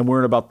 and we're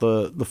in about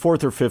the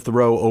 4th or 5th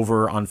row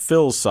over on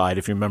Phil's side,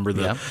 if you remember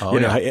the.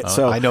 Yeah.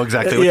 So I know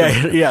exactly what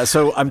you mean. Yeah.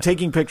 So I'm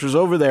taking pictures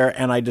over there,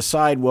 and I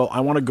decide, I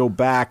want to go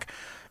back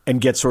and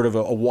get sort of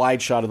a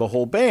wide shot of the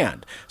whole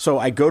band. So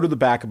I go to the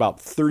back about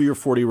 30 or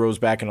 40 rows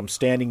back, and I'm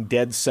standing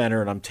dead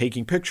center, and I'm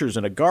taking pictures,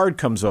 and a guard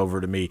comes over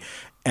to me,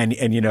 and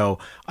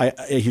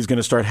he's going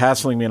to start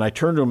hassling me, and I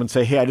turn to him and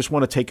say, "Hey, I just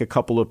want to take a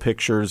couple of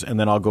pictures, and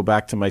then I'll go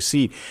back to my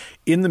seat."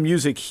 In the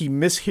music, he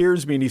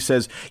mishears me, and he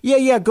says,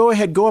 "Yeah, go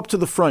ahead, go up to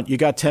the front. You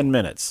got 10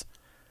 minutes."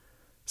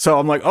 So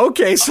I'm like,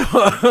 okay. So,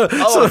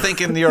 I'm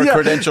thinking you're a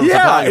credentialed photographer.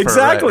 Yeah,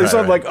 exactly. Right, so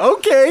I'm like,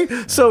 okay.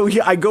 So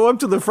I go up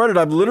to the front, and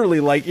I'm literally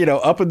like,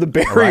 up in the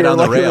barrier. Right on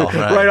the rail.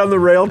 Right on the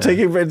rail,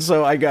 taking. And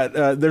so I got,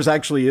 there's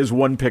actually is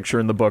one picture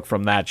in the book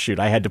from that shoot.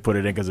 I had to put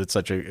it in because it's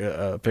such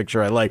a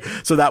picture I like.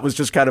 So that was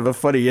just kind of a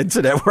funny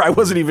incident where I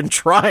wasn't even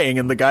trying,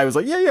 and the guy was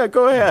like, yeah,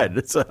 go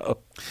ahead. So.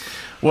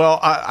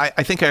 Well,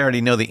 I think I already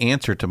know the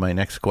answer to my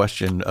next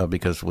question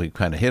because we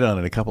kind of hit on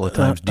it a couple of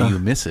times. Do you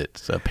miss it?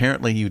 So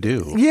apparently you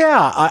do.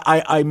 Yeah,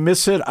 I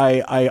miss it.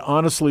 I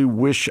honestly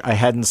wish I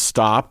hadn't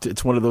stopped.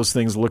 It's one of those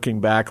things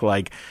looking back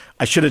like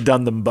I should have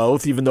done them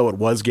both, even though it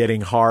was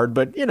getting hard.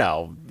 But,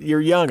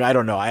 you're young. I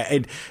don't know.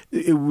 As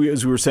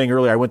we were saying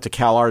earlier, I went to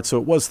Cal Arts, so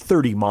it was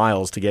 30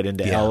 miles to get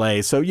into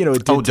L.A. So, it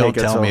did take don't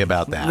tell me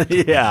about that.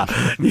 Yeah,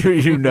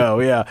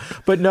 yeah.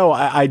 But no,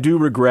 I do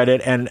regret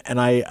it. And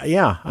I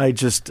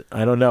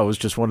don't know. It was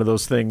just one of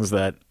those things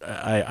that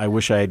I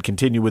wish I had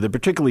continued with it,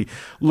 particularly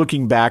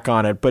looking back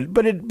on it.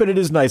 But it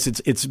is nice.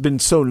 It's been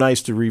so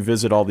nice to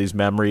revisit all these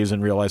memories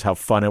and realize how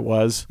fun it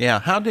was.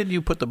 Yeah. How did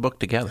you put the book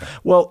together?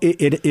 Well,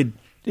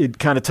 it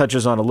kind of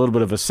touches on a little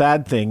bit of a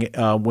sad thing.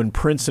 When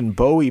Prince and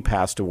Bowie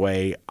passed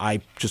away,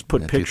 I just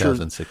put pictures.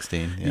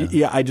 2016.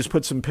 Yeah, I just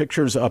put some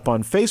pictures up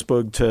on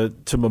Facebook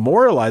to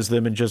memorialize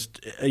them, and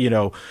just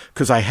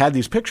because I had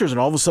these pictures, and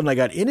all of a sudden I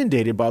got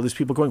inundated by all these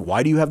people going,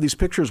 "Why do you have these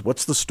pictures?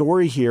 What's the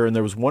story here?" And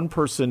there was one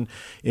person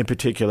in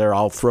particular,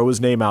 I'll throw his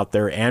name out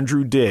there,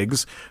 Andrew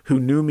Diggs, who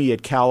knew me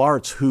at Cal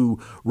Arts, who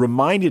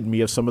reminded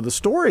me of some of the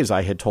stories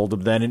I had told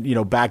him then.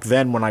 And back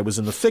then when I was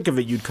in the thick of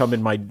it, you'd come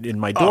in my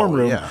dorm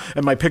room,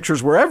 and my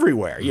pictures were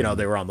everywhere.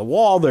 They were on the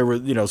wall. There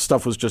were,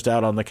 stuff was just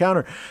out on the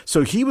counter.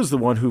 So he was the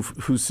one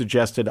who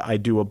suggested I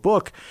do a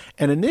book.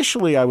 And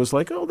initially I was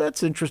like, oh,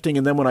 that's interesting.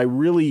 And then when I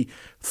really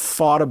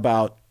thought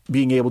about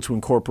being able to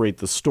incorporate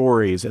the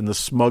stories and the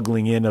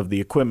smuggling in of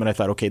the equipment, I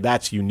thought, okay,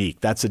 that's unique.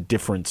 That's a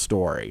different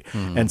story.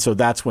 And so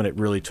that's when it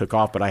really took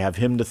off. But I have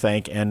him to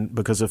thank, and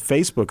because of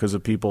Facebook, because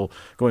of people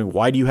going,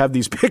 why do you have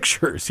these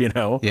pictures,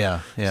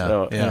 Yeah.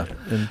 So,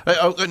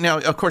 now,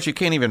 of course, you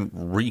can't even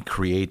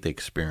recreate the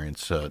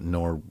experience,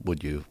 nor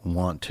would you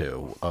want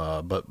to.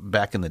 But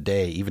back in the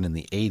day, even in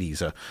the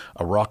 80s,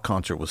 a rock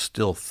concert was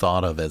still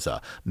thought of as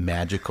a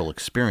magical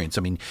experience.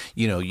 I mean,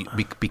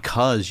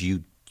 because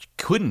you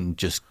couldn't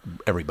just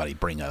everybody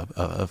bring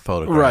a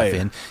photograph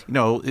in.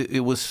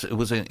 It was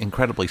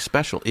incredibly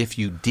special if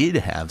you did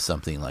have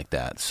something like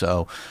that.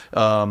 So,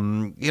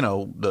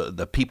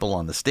 the people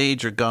on the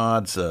stage are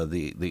gods.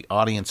 The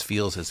audience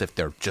feels as if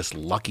they're just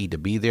lucky to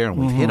be there. And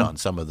we've hit on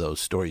some of those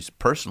stories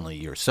personally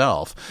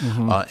yourself.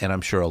 And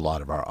I'm sure a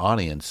lot of our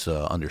audience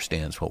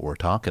understands what we're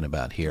talking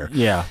about here.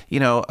 Yeah.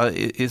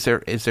 Is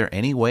there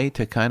any way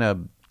to kind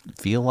of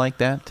feel like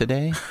that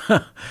today?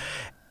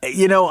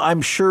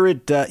 I'm sure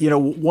it,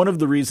 one of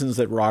the reasons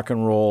that rock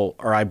and roll,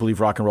 or I believe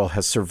rock and roll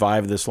has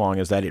survived this long,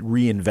 is that it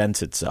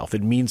reinvents itself.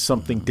 It means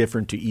something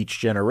different to each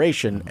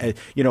generation.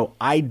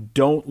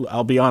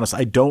 I'll be honest,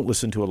 I don't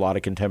listen to a lot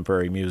of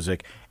contemporary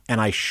music. And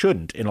I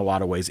shouldn't in a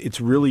lot of ways.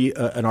 It's really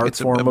an art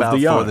form of the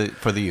young.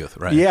 For the youth,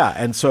 right? Yeah,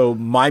 and so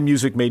my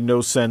music made no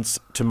sense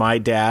to my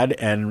dad,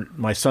 and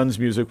my son's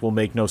music will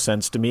make no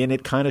sense to me, and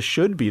it kind of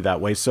should be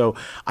that way. So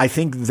I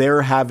think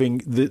they're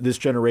having this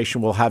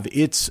generation will have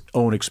its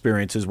own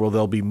experiences where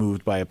they'll be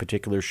moved by a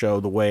particular show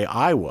the way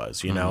I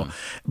was,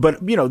 But,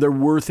 there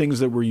were things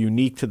that were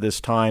unique to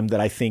this time that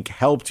I think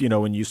helped,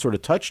 and you sort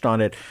of touched on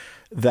it,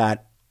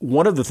 that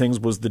one of the things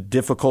was the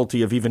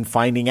difficulty of even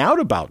finding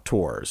out about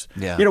tours.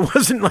 Yeah. It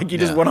wasn't like you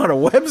just went on a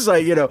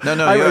website,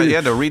 No, you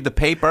had to read the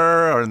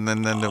paper, and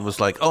then it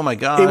was like, oh my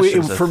gosh,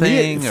 for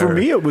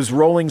me, it was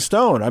Rolling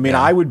Stone. I mean,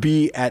 I would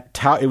be at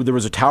there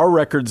was a Tower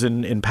Records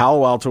in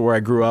Palo Alto where I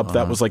grew up.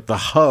 That was like the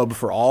hub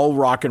for all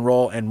rock and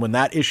roll. And when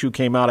that issue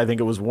came out, I think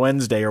it was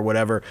Wednesday or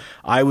whatever,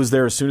 I was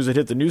there as soon as it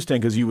hit the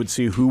newsstand because you would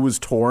see who was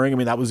touring. I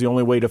mean, that was the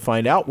only way to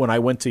find out. When I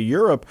went to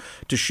Europe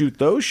to shoot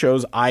those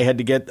shows, I had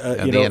to get the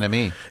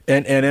NME.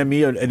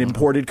 An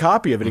imported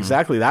copy of it.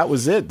 Exactly. That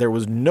was it. There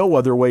was no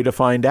other way to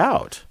find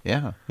out.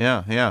 Yeah.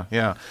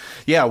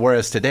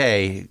 Whereas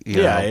today,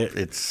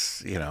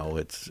 it's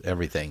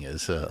everything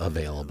is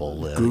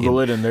available.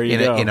 Google it, and there you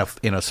go. In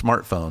a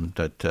smartphone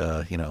that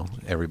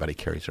everybody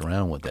carries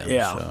around with them.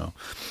 Yeah.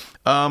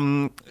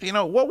 So,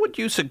 what would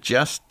you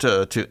suggest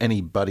to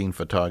any budding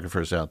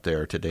photographers out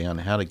there today on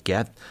how to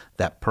get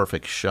that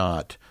perfect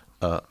shot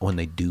when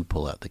they do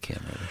pull out the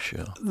camera to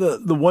show?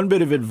 The one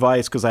bit of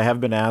advice, because I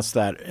have been asked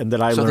that, and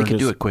that I learned, so they can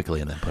do it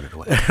quickly and then put it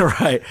away.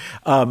 Right.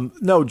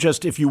 No,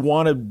 just if you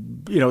want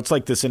to, it's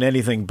like this in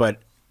anything, but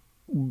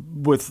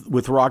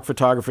with rock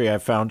photography, I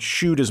found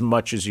shoot as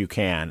much as you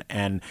can,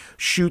 and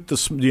shoot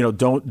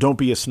don't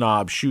be a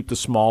snob. Shoot the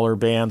smaller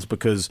bands,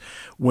 because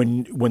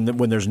when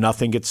there's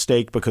nothing at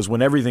stake, because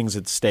when everything's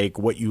at stake,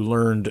 what you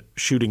learned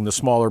shooting the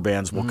smaller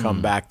bands will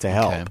come back to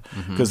help.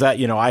 Because that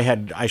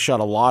I shot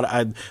a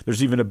lot.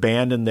 There's even a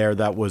band in there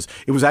it was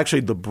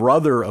actually the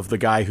brother of the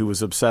guy who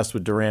was obsessed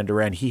with Duran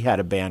Duran. He had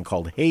a band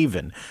called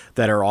Haven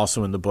that are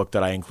also in the book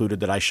that I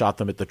included. That I shot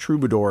them at the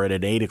Troubadour at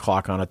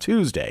 8:00 on a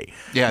Tuesday.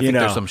 Yeah, I think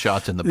there's some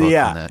shots in the book.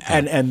 Yeah,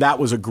 and that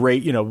was a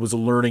great, it was a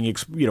learning,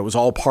 it was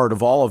all part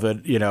of all of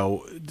it,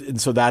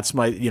 and so that's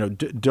my,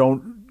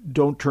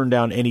 don't turn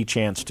down any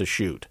chance to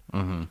shoot.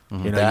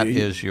 That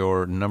is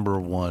your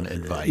number one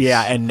advice.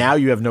 Yeah, and now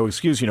you have no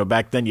excuse.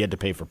 Back then you had to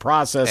pay for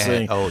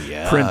processing,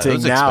 printing. It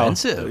was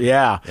expensive.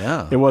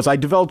 Yeah, it was. I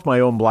developed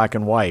my own black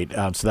and white,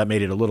 so that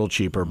made it a little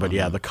cheaper. But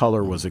the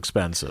color was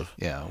expensive.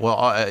 Yeah, well,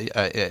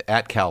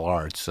 at Cal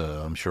Arts,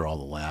 I'm sure all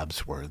the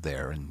labs were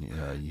there,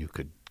 and you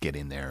could get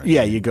in there.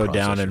 You go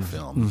down and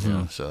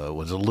film. So it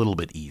was a little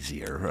bit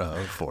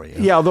easier for you.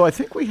 Yeah, although I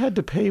think we had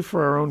to pay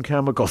for our own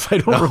chemicals. I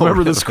don't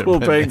remember the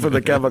school paying for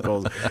the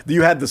chemicals.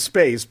 You had the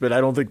space, but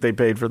I don't think they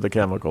paid for the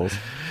chemicals.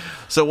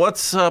 So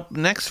what's up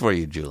next for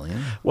you,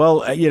 Julian?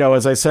 Well,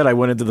 as I said, I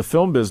went into the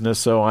film business,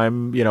 so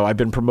I've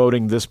been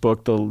promoting this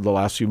book the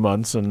last few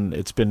months, and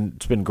it's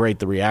been great.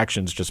 The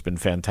reaction's just been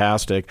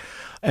fantastic.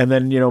 And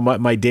then,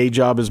 my day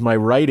job is my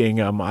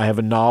writing. I have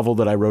a novel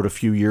that I wrote a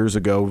few years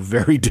ago,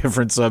 very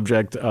different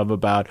subject,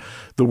 about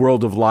the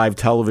world of live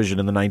television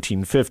in the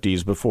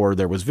 1950s. Before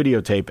there was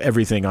videotape,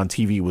 everything on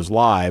TV was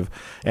live,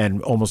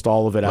 and almost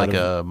all of it like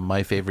a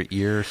My Favorite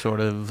Year sort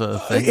of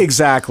thing?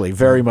 Exactly,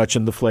 very much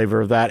in the flavor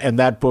of that. And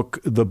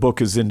the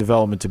book is in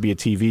development to be a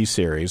TV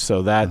series,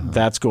 so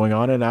that's going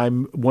on.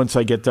 And once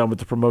I get done with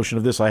the promotion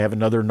of this, I have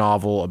another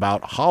novel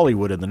about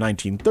Hollywood in the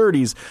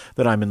 1930s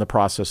that I'm in the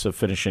process of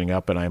finishing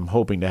up, and I'm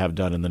hoping to have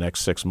done in the next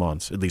 6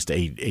 months, at least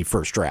a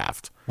first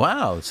draft.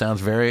 Wow, it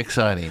sounds very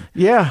exciting.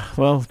 Yeah,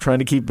 well, trying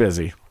to keep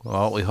busy.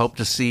 Well, we hope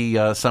to see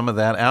some of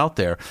that out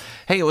there.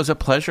 Hey, it was a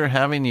pleasure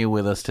having you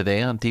with us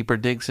today on Deeper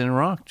Digs in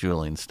Rock,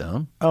 Julian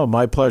Stone. Oh,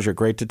 my pleasure.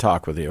 Great to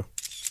talk with you.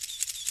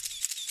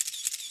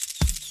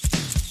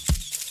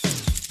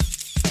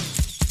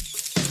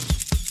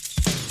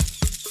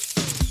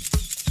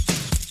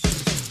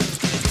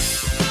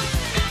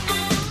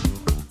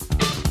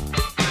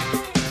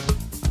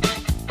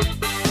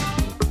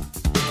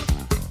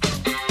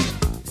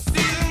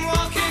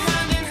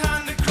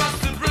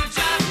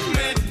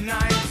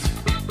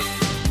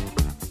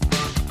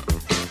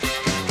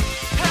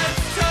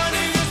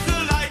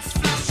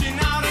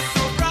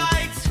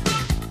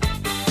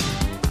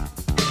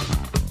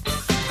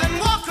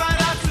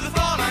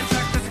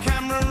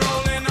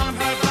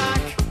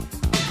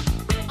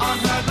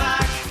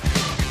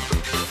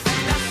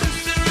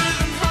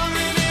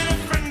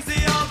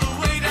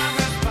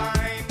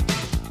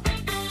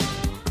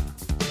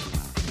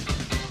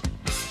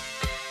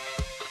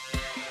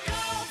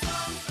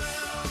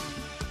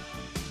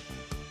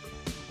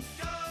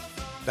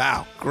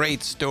 Wow,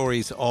 great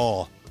stories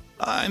all.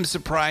 I'm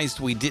surprised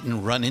we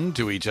didn't run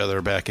into each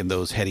other back in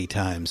those heady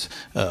times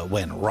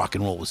when rock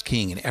and roll was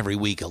king and every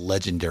week a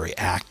legendary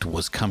act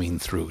was coming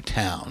through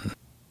town.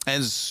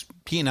 As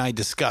he and I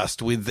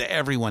discussed, with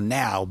everyone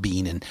now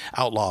being an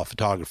outlaw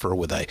photographer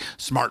with a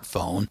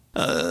smartphone,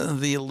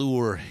 the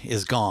allure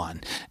is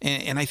gone.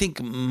 And I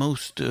think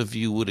most of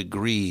you would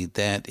agree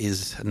that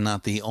is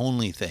not the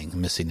only thing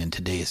missing in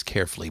today's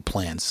carefully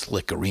planned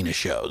slick arena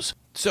shows.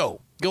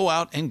 So, go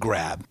out and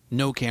grab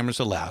No Cameras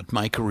Allowed,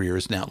 My Career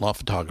as an Outlaw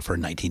Photographer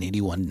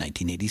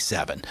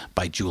 1981-1987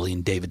 by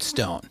Julian David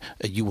Stone.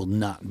 You will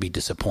not be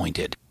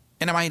disappointed.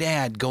 And I might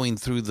add, going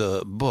through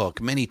the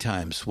book many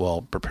times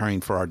while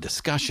preparing for our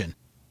discussion,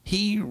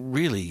 he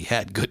really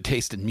had good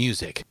taste in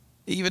music,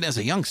 even as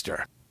a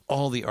youngster.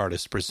 All the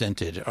artists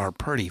presented are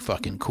pretty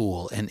fucking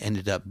cool and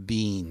ended up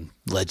being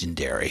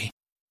legendary.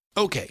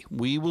 Okay,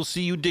 we will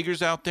see you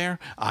diggers out there.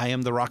 I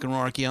am the rock and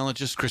roll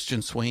archaeologist,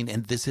 Christian Swain,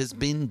 and this has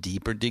been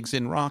Deeper Digs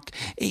in Rock,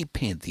 a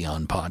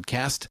Pantheon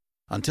podcast.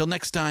 Until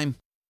next time,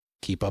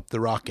 keep up the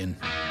rockin'.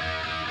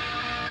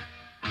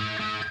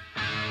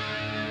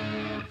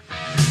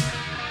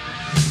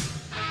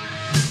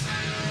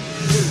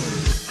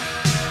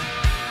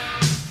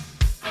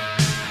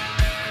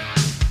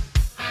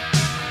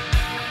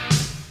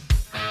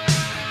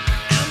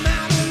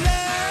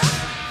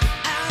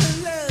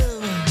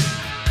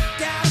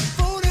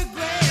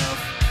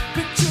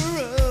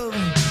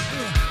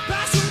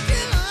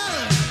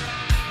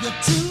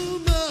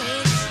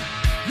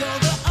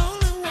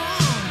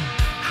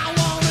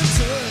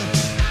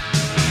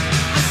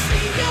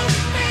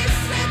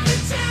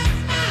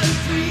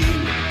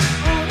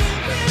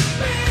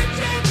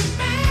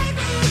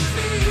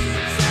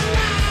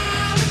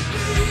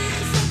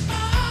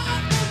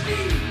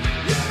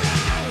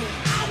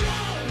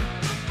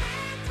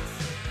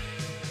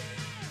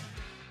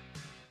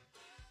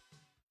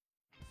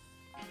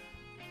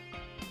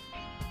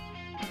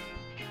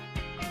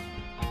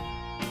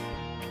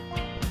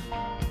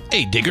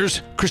 Hey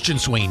diggers, Christian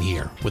Swain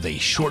here with a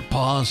short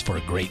pause for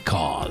a great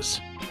cause.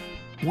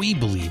 We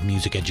believe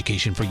music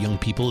education for young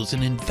people is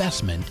an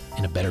investment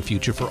in a better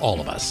future for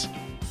all of us.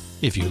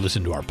 If you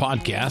listen to our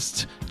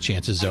podcasts,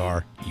 chances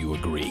are you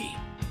agree.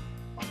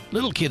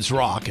 Little Kids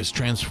Rock has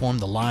transformed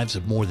the lives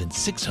of more than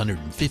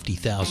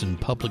 650,000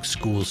 public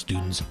school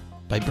students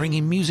by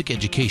bringing music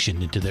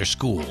education into their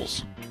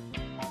schools.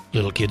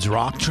 Little Kids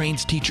Rock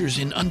trains teachers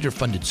in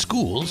underfunded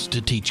schools to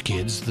teach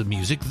kids the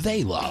music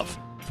they love.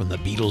 From the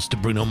Beatles to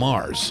Bruno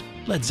Mars,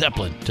 Led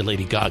Zeppelin to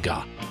Lady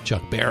Gaga,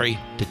 Chuck Berry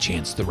to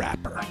Chance the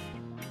Rapper.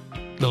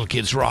 Little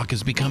Kids Rock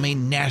has become a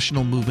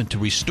national movement to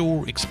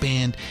restore,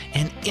 expand,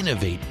 and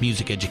innovate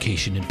music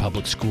education in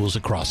public schools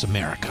across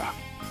America.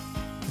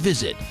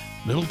 Visit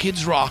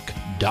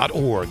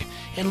littlekidsrock.org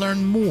and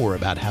learn more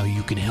about how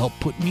you can help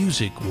put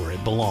music where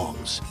it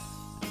belongs,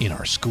 in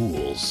our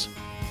schools.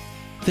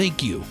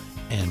 Thank you,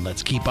 and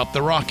let's keep up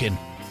the rockin'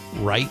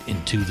 right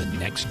into the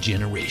next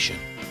generation.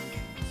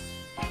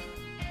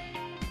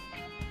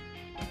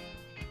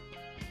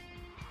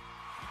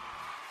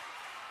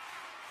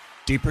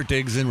 Deeper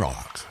Digs in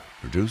Rock,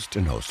 produced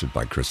and hosted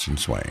by Christian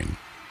Swain.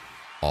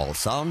 All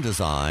sound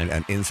design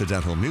and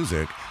incidental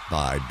music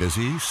by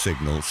Busy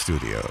Signal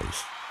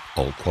Studios.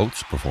 All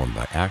quotes performed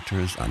by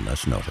actors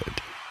unless noted.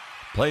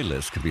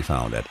 Playlists can be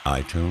found at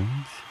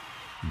iTunes,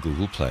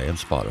 Google Play, and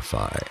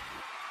Spotify.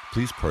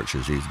 Please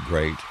purchase these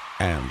great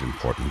and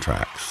important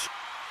tracks.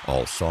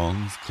 All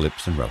songs,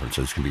 clips, and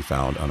references can be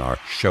found on our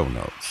show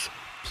notes.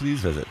 Please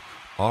visit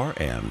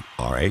rnrap.com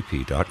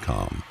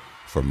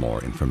for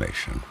more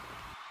information.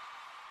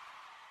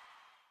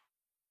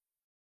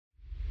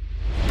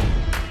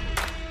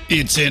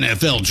 It's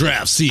NFL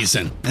draft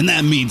season, and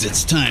that means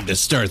it's time to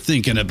start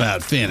thinking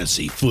about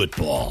fantasy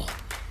football.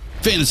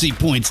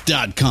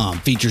 FantasyPoints.com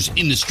features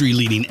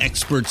industry-leading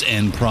experts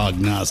and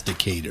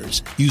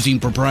prognosticators using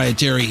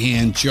proprietary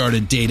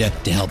hand-charted data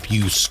to help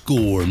you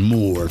score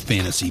more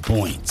fantasy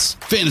points.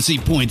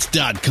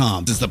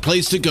 FantasyPoints.com is the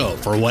place to go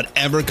for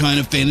whatever kind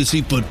of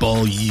fantasy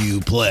football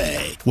you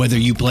play. Whether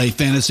you play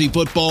fantasy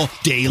football,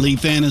 daily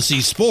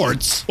fantasy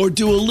sports, or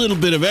do a little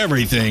bit of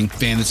everything,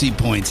 Fantasy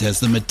Points has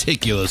the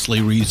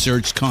meticulously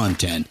researched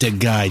content to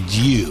guide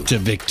you to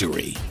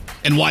victory.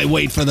 And why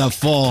wait for the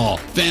fall?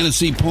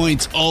 Fantasy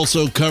Points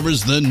also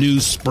covers the new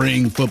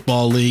spring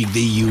football league,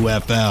 the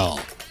UFL.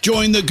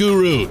 Join the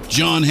guru,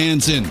 John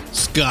Hansen,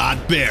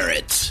 Scott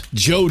Barrett,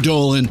 Joe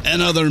Dolan,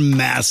 and other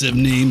massive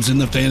names in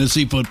the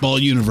fantasy football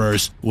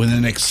universe with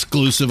an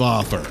exclusive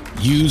offer.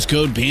 Use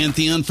code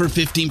Pantheon for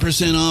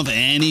 15% off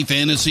any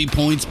Fantasy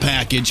Points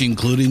package,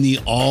 including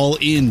the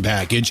all-in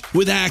package,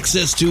 with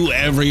access to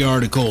every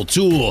article,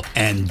 tool,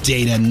 and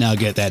data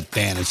nugget that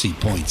Fantasy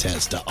Points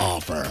has to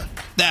offer.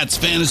 That's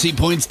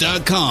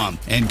FantasyPoints.com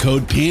and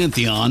code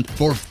Pantheon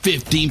for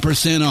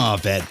 15%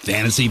 off at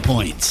Fantasy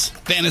Points.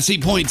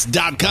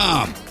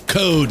 FantasyPoints.com,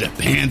 code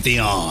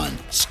Pantheon.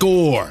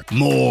 Score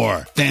more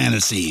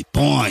fantasy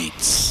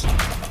points.